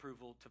else's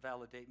approval to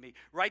validate me.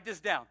 Write this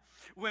down.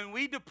 When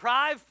we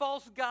deprive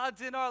false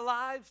gods in our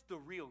lives, the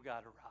real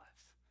God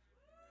arrives.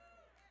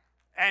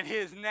 And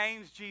his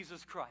name's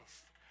Jesus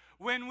Christ.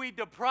 When we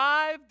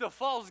deprive the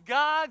false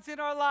gods in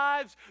our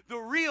lives, the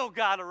real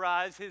God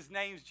arrives. His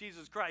name's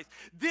Jesus Christ.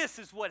 This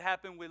is what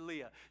happened with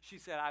Leah. She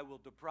said, I will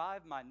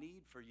deprive my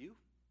need for you,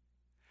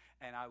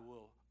 and I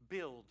will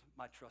build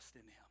my trust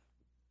in him,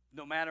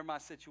 no matter my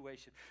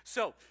situation.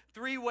 So,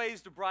 3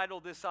 ways to bridle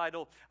this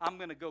idol. I'm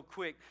going to go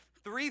quick.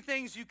 3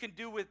 things you can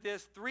do with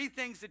this, 3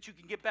 things that you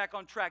can get back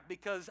on track,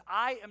 because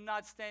I am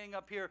not standing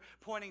up here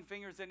pointing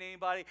fingers at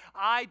anybody.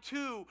 I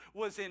too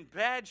was in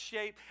bad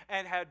shape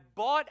and had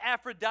bought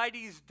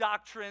Aphrodite's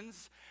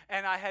doctrines,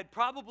 and I had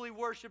probably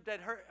worshiped at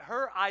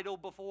her idol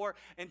before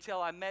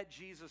until I met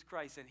Jesus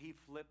Christ, and he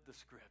flipped the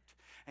script.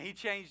 And he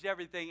changed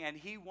everything, and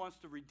he wants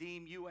to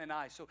redeem you and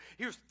I. So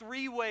here's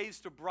 3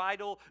 ways to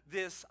bridle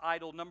this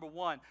idol. Number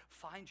 1,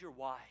 find your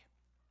why.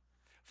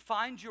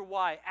 Find your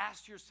why.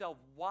 Ask yourself,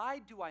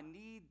 why do I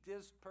need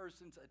this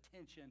person's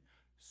attention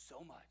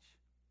so much?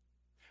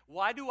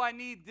 Why do I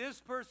need this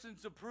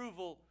person's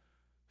approval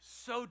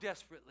so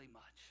desperately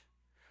much?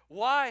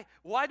 Why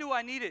do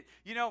I need it?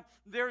 You know,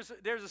 there's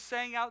a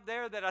saying out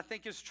there that I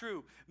think is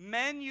true.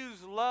 Men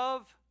use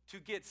love to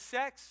get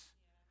sex,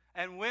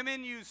 and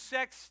women use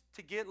sex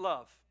to get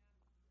love.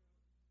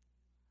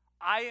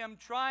 I am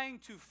trying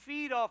to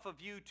feed off of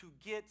you to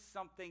get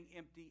something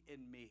empty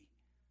in me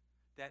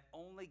that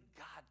only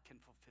God can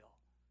fulfill.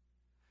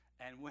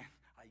 And when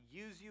I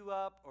use you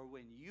up, or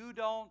when you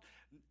don't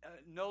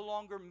no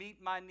longer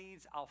meet my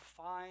needs, I'll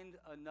find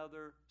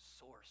another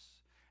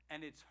source.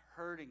 And it's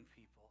hurting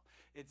people.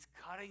 It's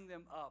cutting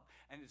them up,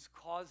 and it's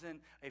causing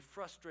a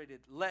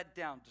frustrated, let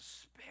down,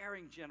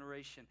 despairing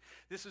generation.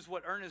 This is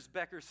what Ernest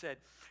Becker said.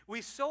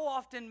 We so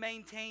often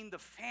maintain the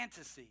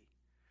fantasy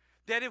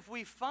that if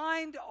we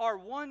find our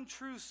one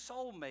true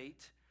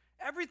soulmate,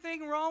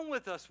 everything wrong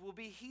with us will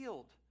be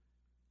healed.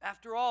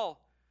 After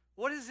all,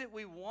 what is it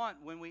we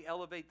want when we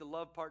elevate the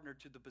love partner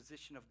to the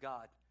position of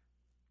God?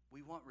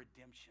 We want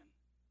redemption,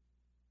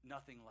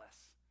 nothing less.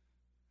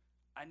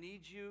 I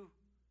need you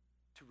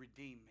to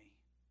redeem me.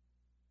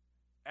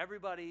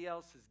 Everybody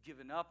else has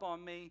given up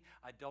on me.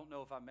 I don't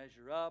know if I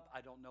measure up.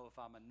 I don't know if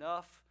I'm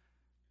enough.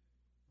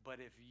 But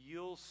if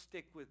you'll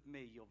stick with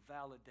me, you'll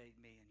validate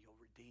me and you'll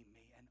redeem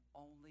me. And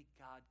only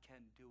God can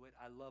do it.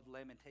 I love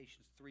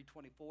Lamentations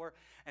 3:24.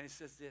 And it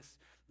says this,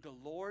 the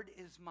Lord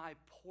is my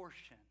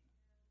portion,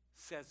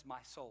 says my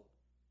soul.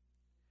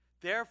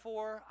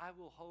 Therefore, I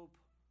will hope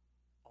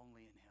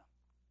only in him.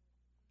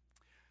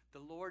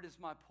 The Lord is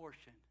my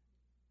portion.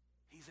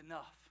 He's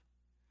enough.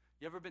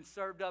 You ever been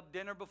served up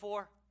dinner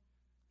before?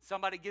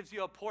 Somebody gives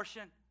you a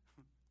portion,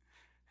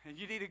 and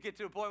you need to get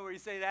to a point where you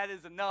say, that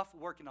is enough.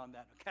 Working on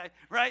that, okay?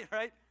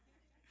 Right?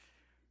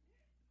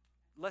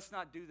 Let's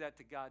not do that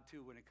to God,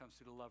 too, when it comes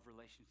to the love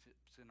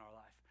relationships in our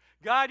life.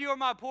 God, you're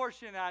my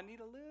portion. I need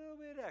a little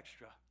bit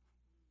extra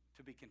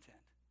to be content.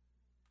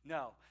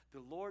 No, the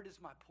Lord is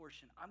my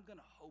portion. I'm going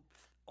to hope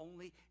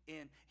only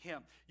in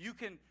him. You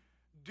can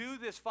do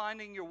this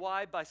finding your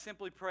why by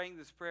simply praying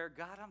this prayer.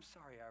 God, I'm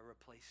sorry I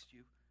replaced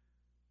you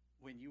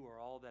when you are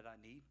all that I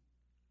need.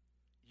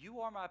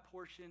 You are my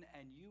portion,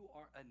 and you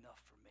are enough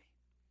for me.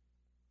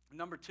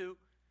 Number 2,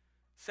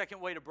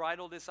 second way to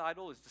bridle this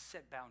idol is to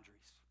set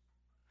boundaries.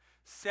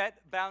 Set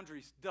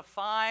boundaries.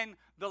 Define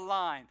the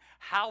line.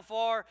 How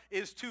far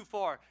is too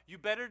far? You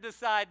better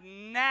decide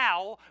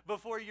now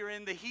before you're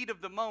in the heat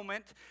of the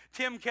moment.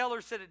 Tim Keller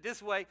said it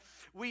this way,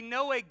 we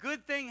know a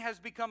good thing has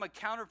become a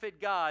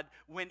counterfeit God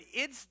when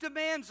its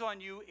demands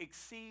on you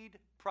exceed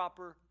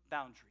proper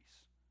boundaries.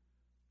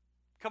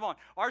 Come on,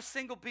 our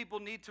single people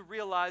need to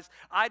realize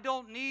I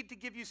don't need to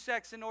give you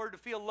sex in order to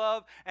feel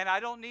love, and I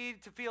don't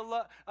need to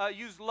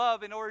use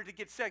love in order to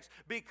get sex,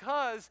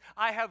 because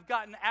I have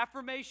gotten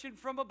affirmation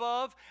from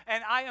above,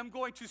 and I am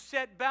going to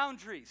set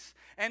boundaries.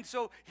 And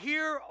so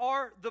here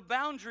are the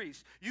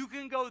boundaries. You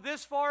can go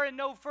this far and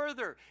no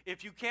further.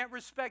 If you can't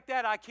respect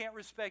that, I can't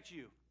respect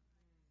you.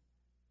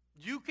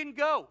 You can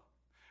go.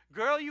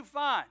 Girl, you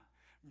fine.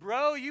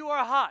 Bro, you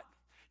are hot.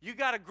 You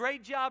got a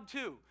great job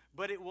too.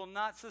 But it will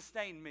not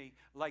sustain me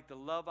like the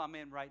love I'm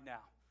in right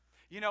now.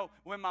 You know,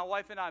 when my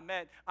wife and I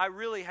met, I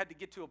really had to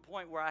get to a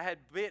point where I had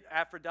bit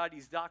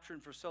Aphrodite's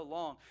doctrine for so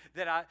long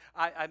that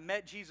I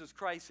met Jesus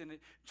Christ, and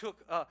it took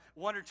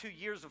 1 or 2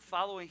 years of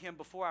following him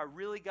before I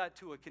really got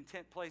to a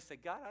content place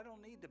that, God, I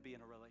don't need to be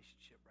in a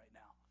relationship right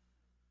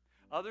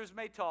now. Others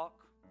may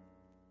talk.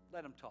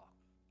 Let them talk.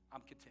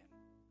 I'm content.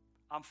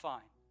 I'm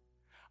fine.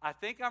 I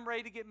think I'm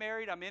ready to get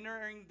married. I'm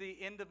entering the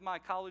end of my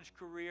college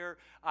career.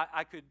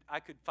 I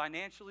could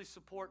financially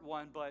support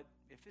one, but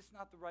if it's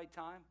not the right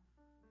time,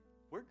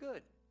 we're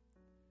good.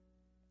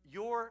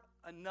 You're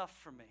enough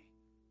for me.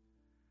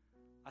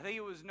 I think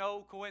it was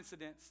no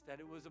coincidence that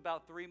it was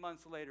about 3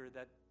 months later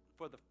that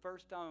for the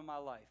first time in my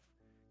life,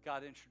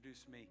 God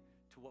introduced me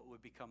to what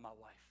would become my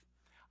wife.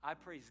 I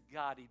praise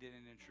God he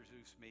didn't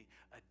introduce me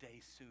a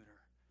day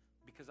sooner,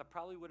 because I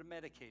probably would have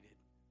medicated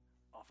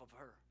off of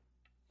her.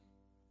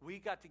 We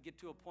got to get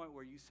to a point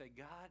where you say,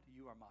 God,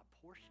 you are my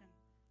portion.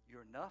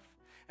 You're enough.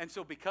 And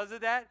so because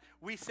of that,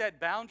 we set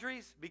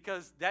boundaries,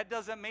 because that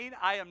doesn't mean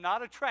I am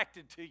not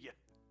attracted to you.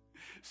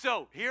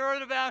 So here are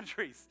the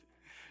boundaries.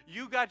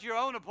 You got your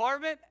own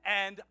apartment,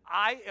 and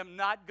I am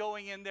not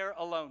going in there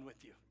alone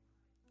with you.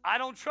 I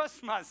don't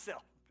trust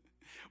myself.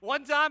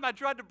 One time I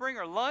tried to bring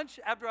her lunch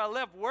after I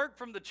left work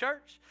from the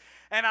church,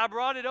 and I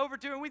brought it over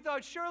to her, and we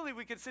thought surely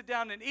we could sit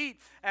down and eat.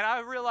 And I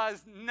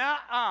realized,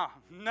 nuh-uh,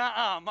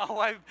 my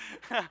wife,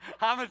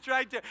 I'm going to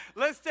try to,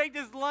 let's take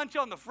this lunch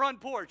on the front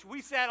porch.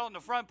 We sat on the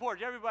front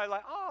porch. Everybody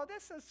like, oh,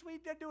 that's so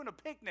sweet. They're doing a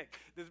picnic.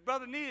 This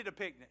brother needed a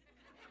picnic.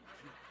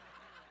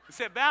 We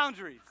said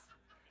boundaries.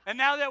 And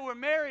now that we're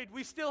married,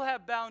 we still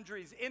have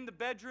boundaries. In the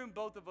bedroom,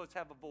 both of us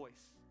have a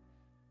voice.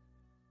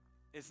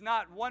 It's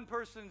not one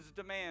person's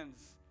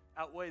demands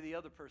outweigh the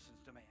other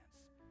person's demands.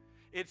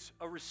 It's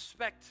a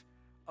respect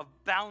of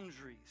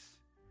boundaries.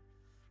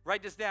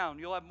 Write this down.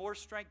 You'll have more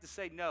strength to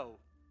say no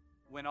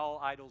when all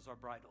idols are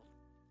bridled.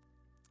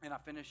 And I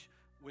finish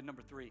with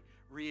number 3,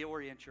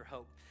 reorient your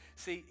hope.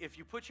 See, if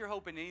you put your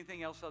hope in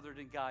anything else other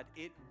than God,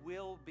 it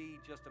will be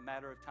just a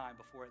matter of time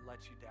before it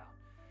lets you down.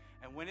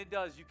 And when it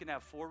does, you can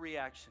have 4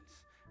 reactions.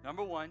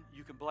 Number 1,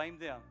 you can blame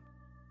them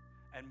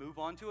and move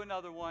on to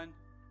another one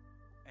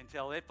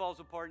until it falls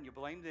apart and you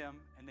blame them,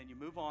 and then you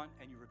move on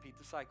and you repeat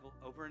the cycle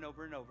over and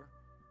over and over.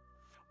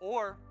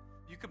 Or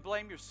you can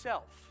blame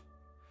yourself,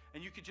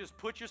 and you can just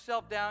put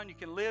yourself down. You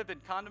can live in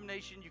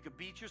condemnation. You can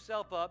beat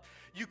yourself up.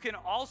 You can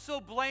also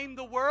blame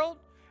the world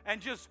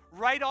and just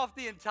write off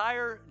the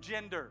entire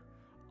gender.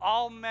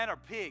 All men are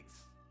pigs.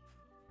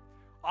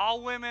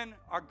 All women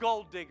are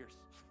gold diggers.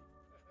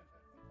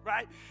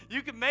 Right?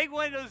 You can make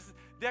one of those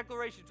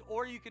declarations,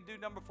 or you can do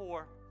number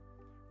 4,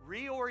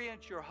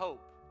 reorient your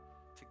hope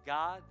to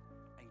God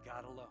and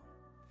God alone.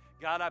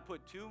 God, I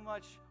put too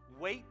much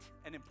weight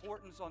and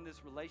importance on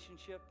this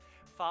relationship.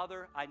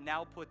 Father, I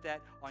now put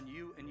that on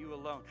you and you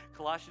alone.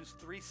 Colossians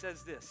 3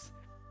 says this: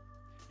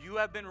 you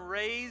have been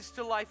raised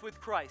to life with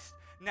Christ.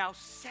 Now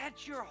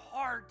set your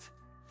heart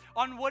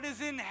on what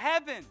is in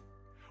heaven,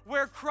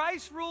 where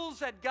Christ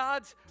rules at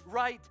God's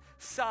right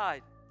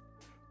side.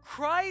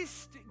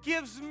 Christ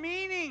gives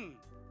meaning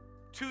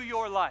to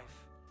your life.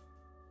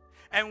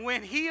 And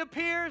when he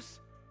appears,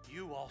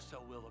 you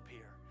also will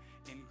appear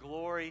in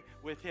glory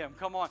with him.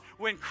 Come on.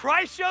 When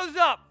Christ shows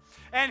up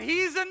and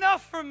he's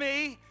enough for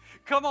me,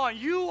 come on,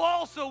 you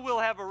also will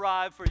have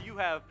arrived, for you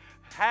have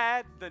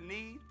had the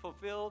need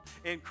fulfilled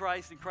in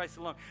Christ and Christ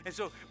alone. And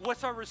so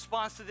what's our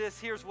response to this?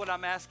 Here's what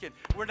I'm asking.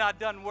 We're not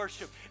done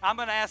worship. I'm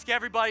going to ask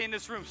everybody in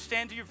this room,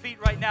 stand to your feet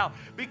right now,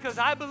 because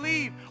I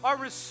believe our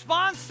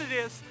response to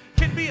this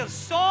can be a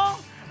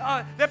song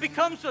that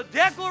becomes a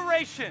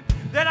declaration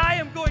that I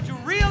am going to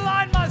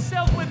realign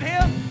myself with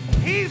him.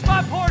 He's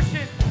my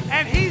portion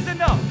and he's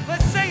enough.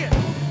 Let's sing it.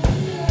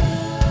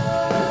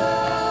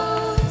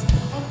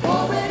 I'm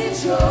already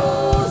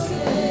chosen.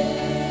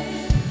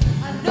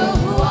 I know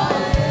who I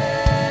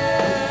am.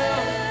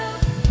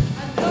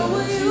 I know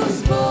what you've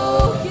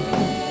spoken.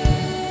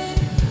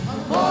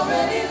 I'm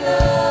already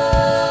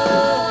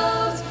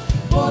loved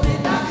more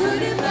than I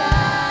could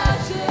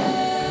imagine.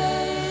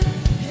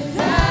 And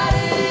that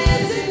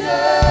is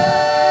enough.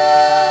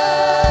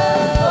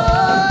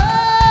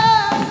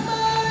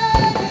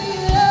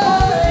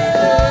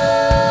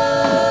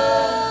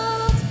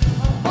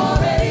 I'm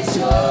already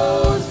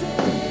chosen.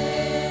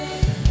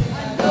 I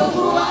know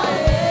who I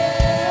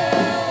am.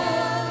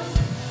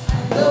 I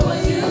know what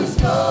you've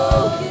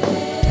spoken.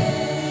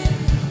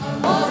 I'm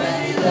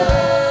already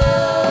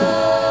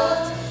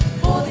loved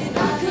more than I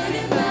could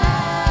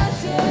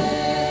imagine.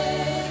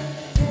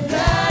 And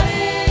that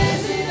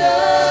is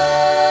enough.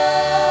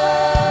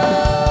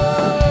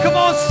 Come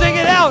on, sing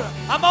it out.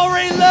 I'm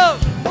already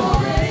loved.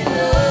 Already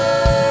loved.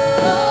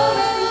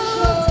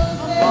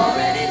 I'm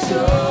already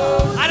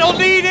chosen. I don't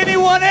need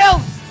anyone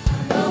else.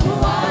 I know who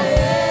I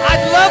am.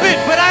 I'd love it,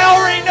 but I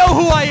already know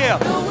who I am.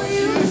 I know what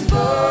you've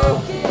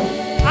spoken.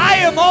 I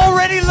am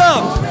already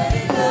loved,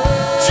 Already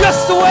loved.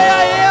 just the way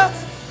I am.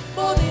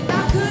 More than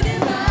I could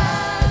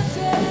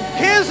imagine.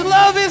 His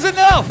love is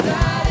enough.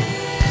 That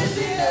is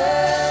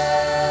enough.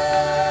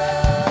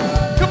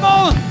 Come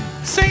on,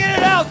 singing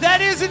it out.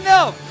 That is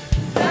enough.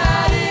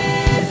 That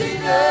is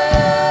When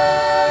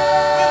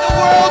the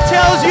enough. world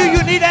tells you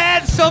you need to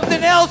add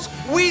something else,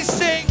 we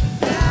sing.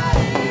 That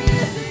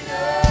is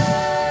enough.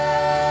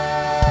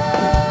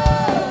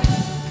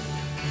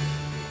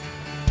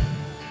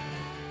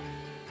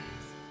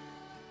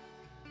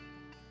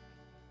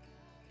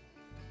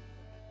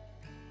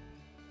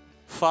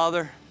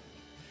 Father,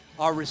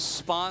 our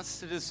response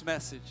to this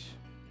message,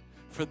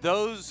 for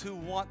those who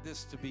want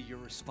this to be your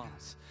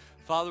response,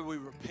 Father, we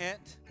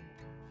repent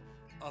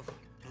of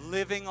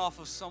living off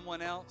of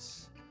someone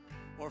else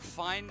or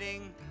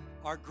finding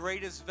our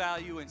greatest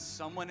value in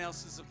someone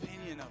else's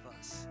opinion of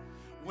us.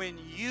 When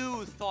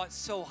you thought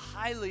so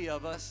highly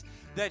of us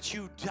that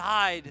you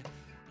died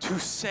to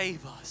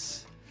save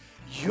us.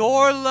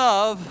 Your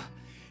love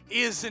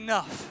is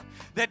enough.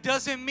 That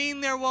doesn't mean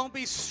there won't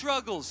be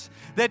struggles.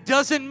 That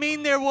doesn't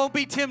mean there won't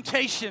be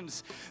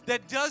temptations.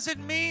 That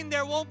doesn't mean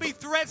there won't be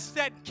threats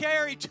that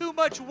carry too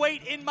much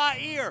weight in my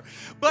ear.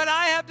 But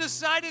I have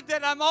decided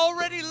that I'm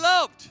already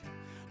loved.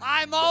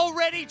 I'm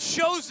already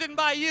chosen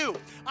by you.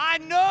 I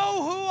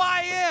know who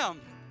I am.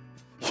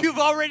 You've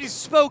already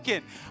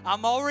spoken.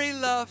 I'm already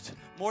loved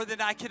more than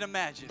I can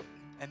imagine.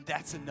 And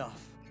that's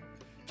enough.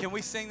 Can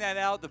we sing that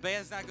out? The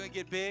band's not going to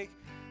get big,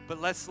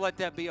 but let's let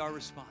that be our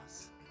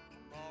response.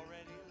 I'm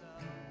already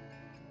loved.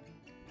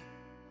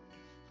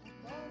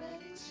 I'm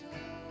already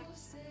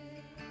chosen.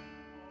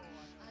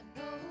 I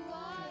know who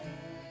I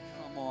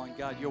am. Come on,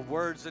 God, your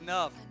word's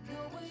enough. I know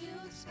what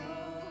you've spoken.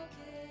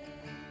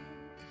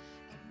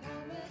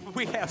 I'm already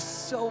We have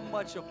so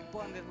much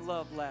abundant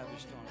love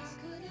lavished on us.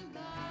 could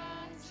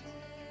imagine.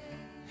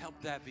 Help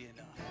that be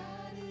enough.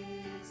 That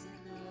is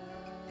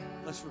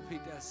enough. Let's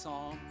repeat that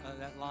song,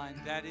 that line.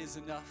 That is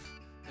enough.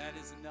 That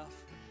is enough.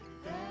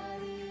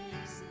 That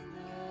is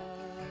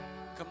enough.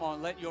 Come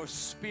on, let your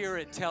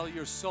spirit tell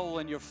your soul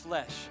and your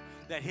flesh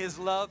that his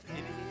love, it is.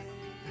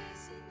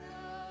 Is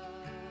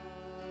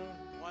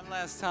enough. One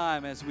last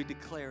time as we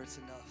declare it's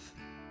enough.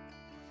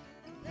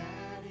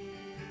 That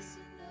is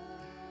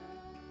enough.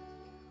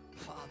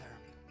 Father,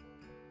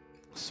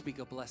 speak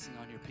a blessing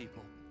on your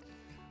people.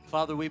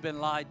 Father, we've been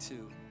lied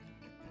to.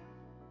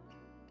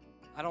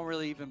 I don't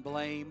really even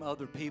blame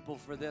other people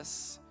for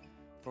this,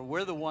 for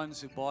we're the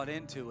ones who bought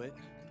into it.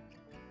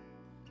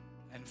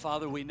 And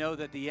Father, we know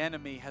that the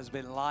enemy has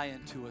been lying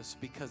to us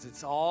because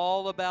it's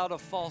all about a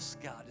false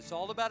God. It's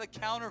all about a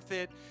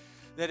counterfeit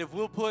that if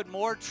we'll put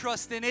more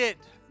trust in it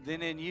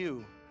than in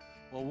you,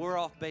 well, we're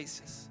off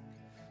basis.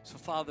 So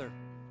Father,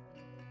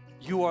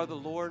 you are the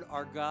Lord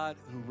our God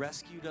who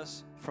rescued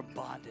us from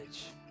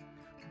bondage.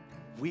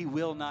 We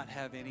will not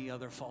have any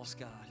other false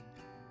God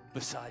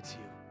besides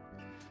you.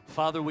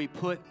 Father, we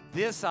put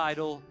this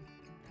idol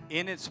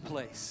in its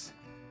place.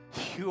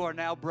 You are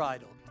now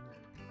bridled.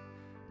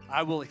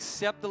 I will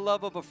accept the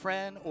love of a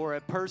friend or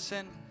a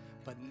person,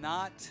 but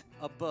not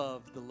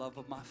above the love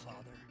of my Father.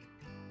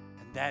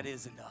 And that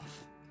is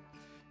enough.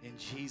 In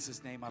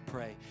Jesus' name I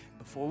pray.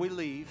 Before we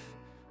leave,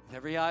 with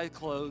every eye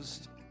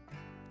closed,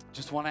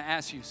 just want to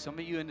ask you, some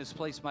of you in this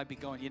place might be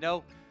going, you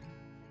know,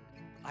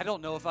 I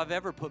don't know if I've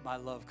ever put my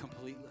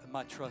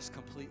trust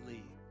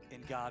completely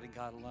in God and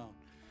God alone.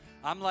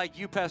 I'm like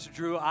you, Pastor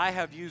Drew. I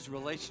have used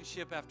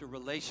relationship after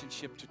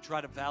relationship to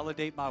try to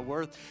validate my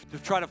worth, to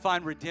try to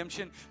find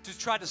redemption, to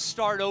try to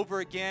start over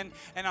again.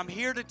 And I'm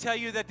here to tell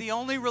you that the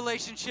only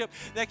relationship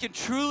that can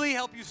truly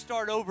help you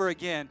start over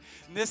again,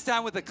 and this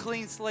time with a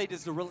clean slate,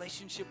 is the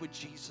relationship with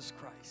Jesus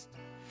Christ.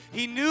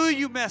 He knew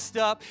you messed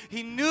up.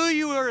 He knew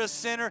you were a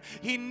sinner.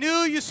 He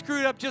knew you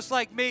screwed up just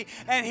like me.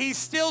 And he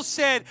still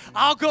said,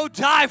 I'll go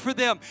die for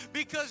them,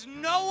 because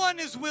no one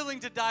is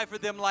willing to die for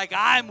them like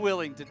I'm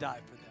willing to die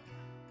for them.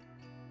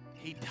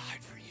 He died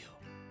for you,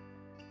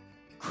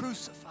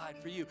 crucified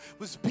for you,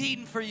 was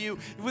beaten for you.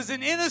 It was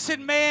an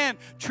innocent man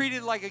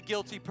treated like a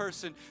guilty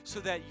person so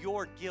that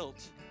your guilt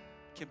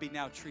can be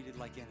now treated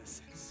like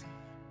innocence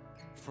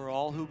for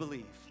all who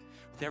believe.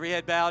 With every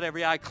head bowed,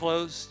 every eye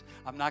closed,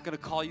 I'm not going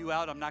to call you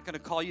out. I'm not going to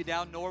call you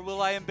down, nor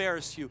will I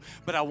embarrass you.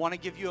 But I want to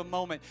give you a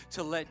moment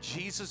to let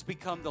Jesus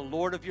become the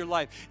Lord of your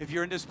life. If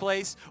you're in this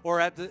place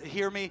or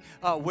hear me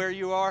where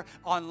you are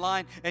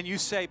online, and you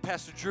say,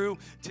 Pastor Drew,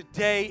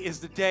 today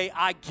is the day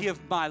I give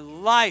my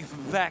life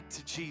back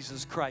to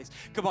Jesus Christ.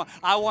 Come on,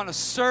 I want to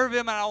serve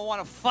him and I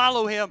want to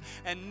follow him,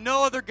 and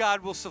no other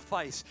God will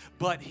suffice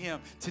but him.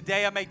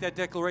 Today I make that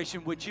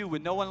declaration with you,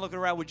 with no one looking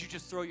around. Would you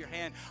just throw your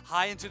hand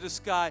high into the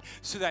sky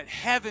so that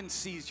heaven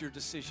sees your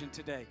decision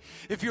today?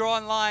 If you're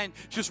online,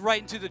 just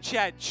write into the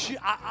chat,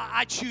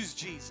 I choose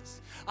Jesus.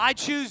 I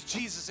choose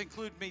Jesus,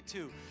 include me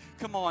too.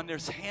 Come on,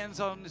 there's hands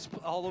on this,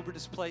 all over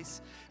this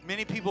place.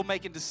 Many people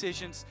making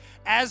decisions.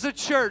 As a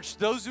church,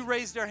 those who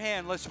raise their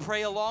hand, let's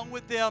pray along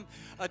with them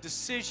a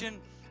decision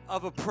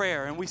of a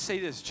prayer. And we say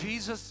this: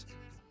 Jesus,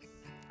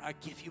 I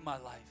give you my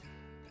life.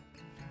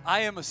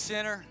 I am a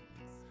sinner.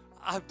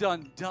 I've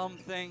done dumb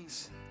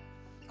things.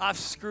 I've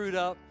screwed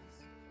up.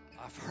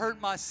 I've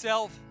hurt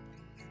myself.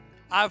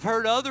 I've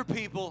hurt other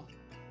people.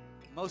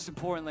 Most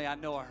importantly, I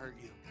know I hurt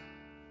you.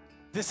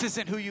 This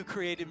isn't who you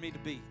created me to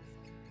be.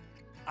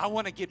 I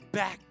want to get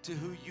back to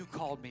who you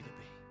called me to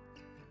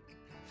be.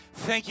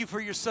 Thank you for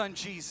your son,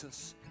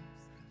 Jesus,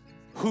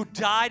 who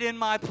died in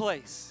my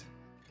place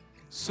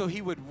so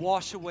he would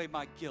wash away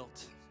my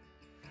guilt.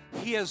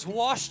 He has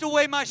washed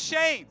away my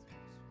shame.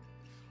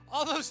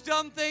 All those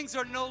dumb things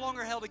are no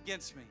longer held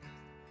against me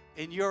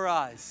in your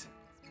eyes.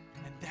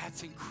 And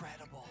that's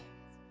incredible.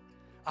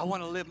 I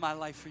want to live my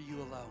life for you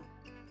alone.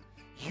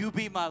 You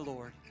be my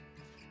Lord.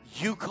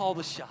 You call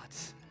the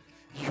shots.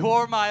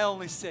 You're my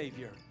only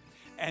Savior.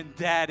 And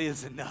that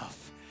is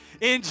enough.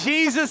 In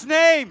Jesus'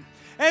 name.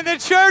 And the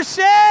church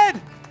said...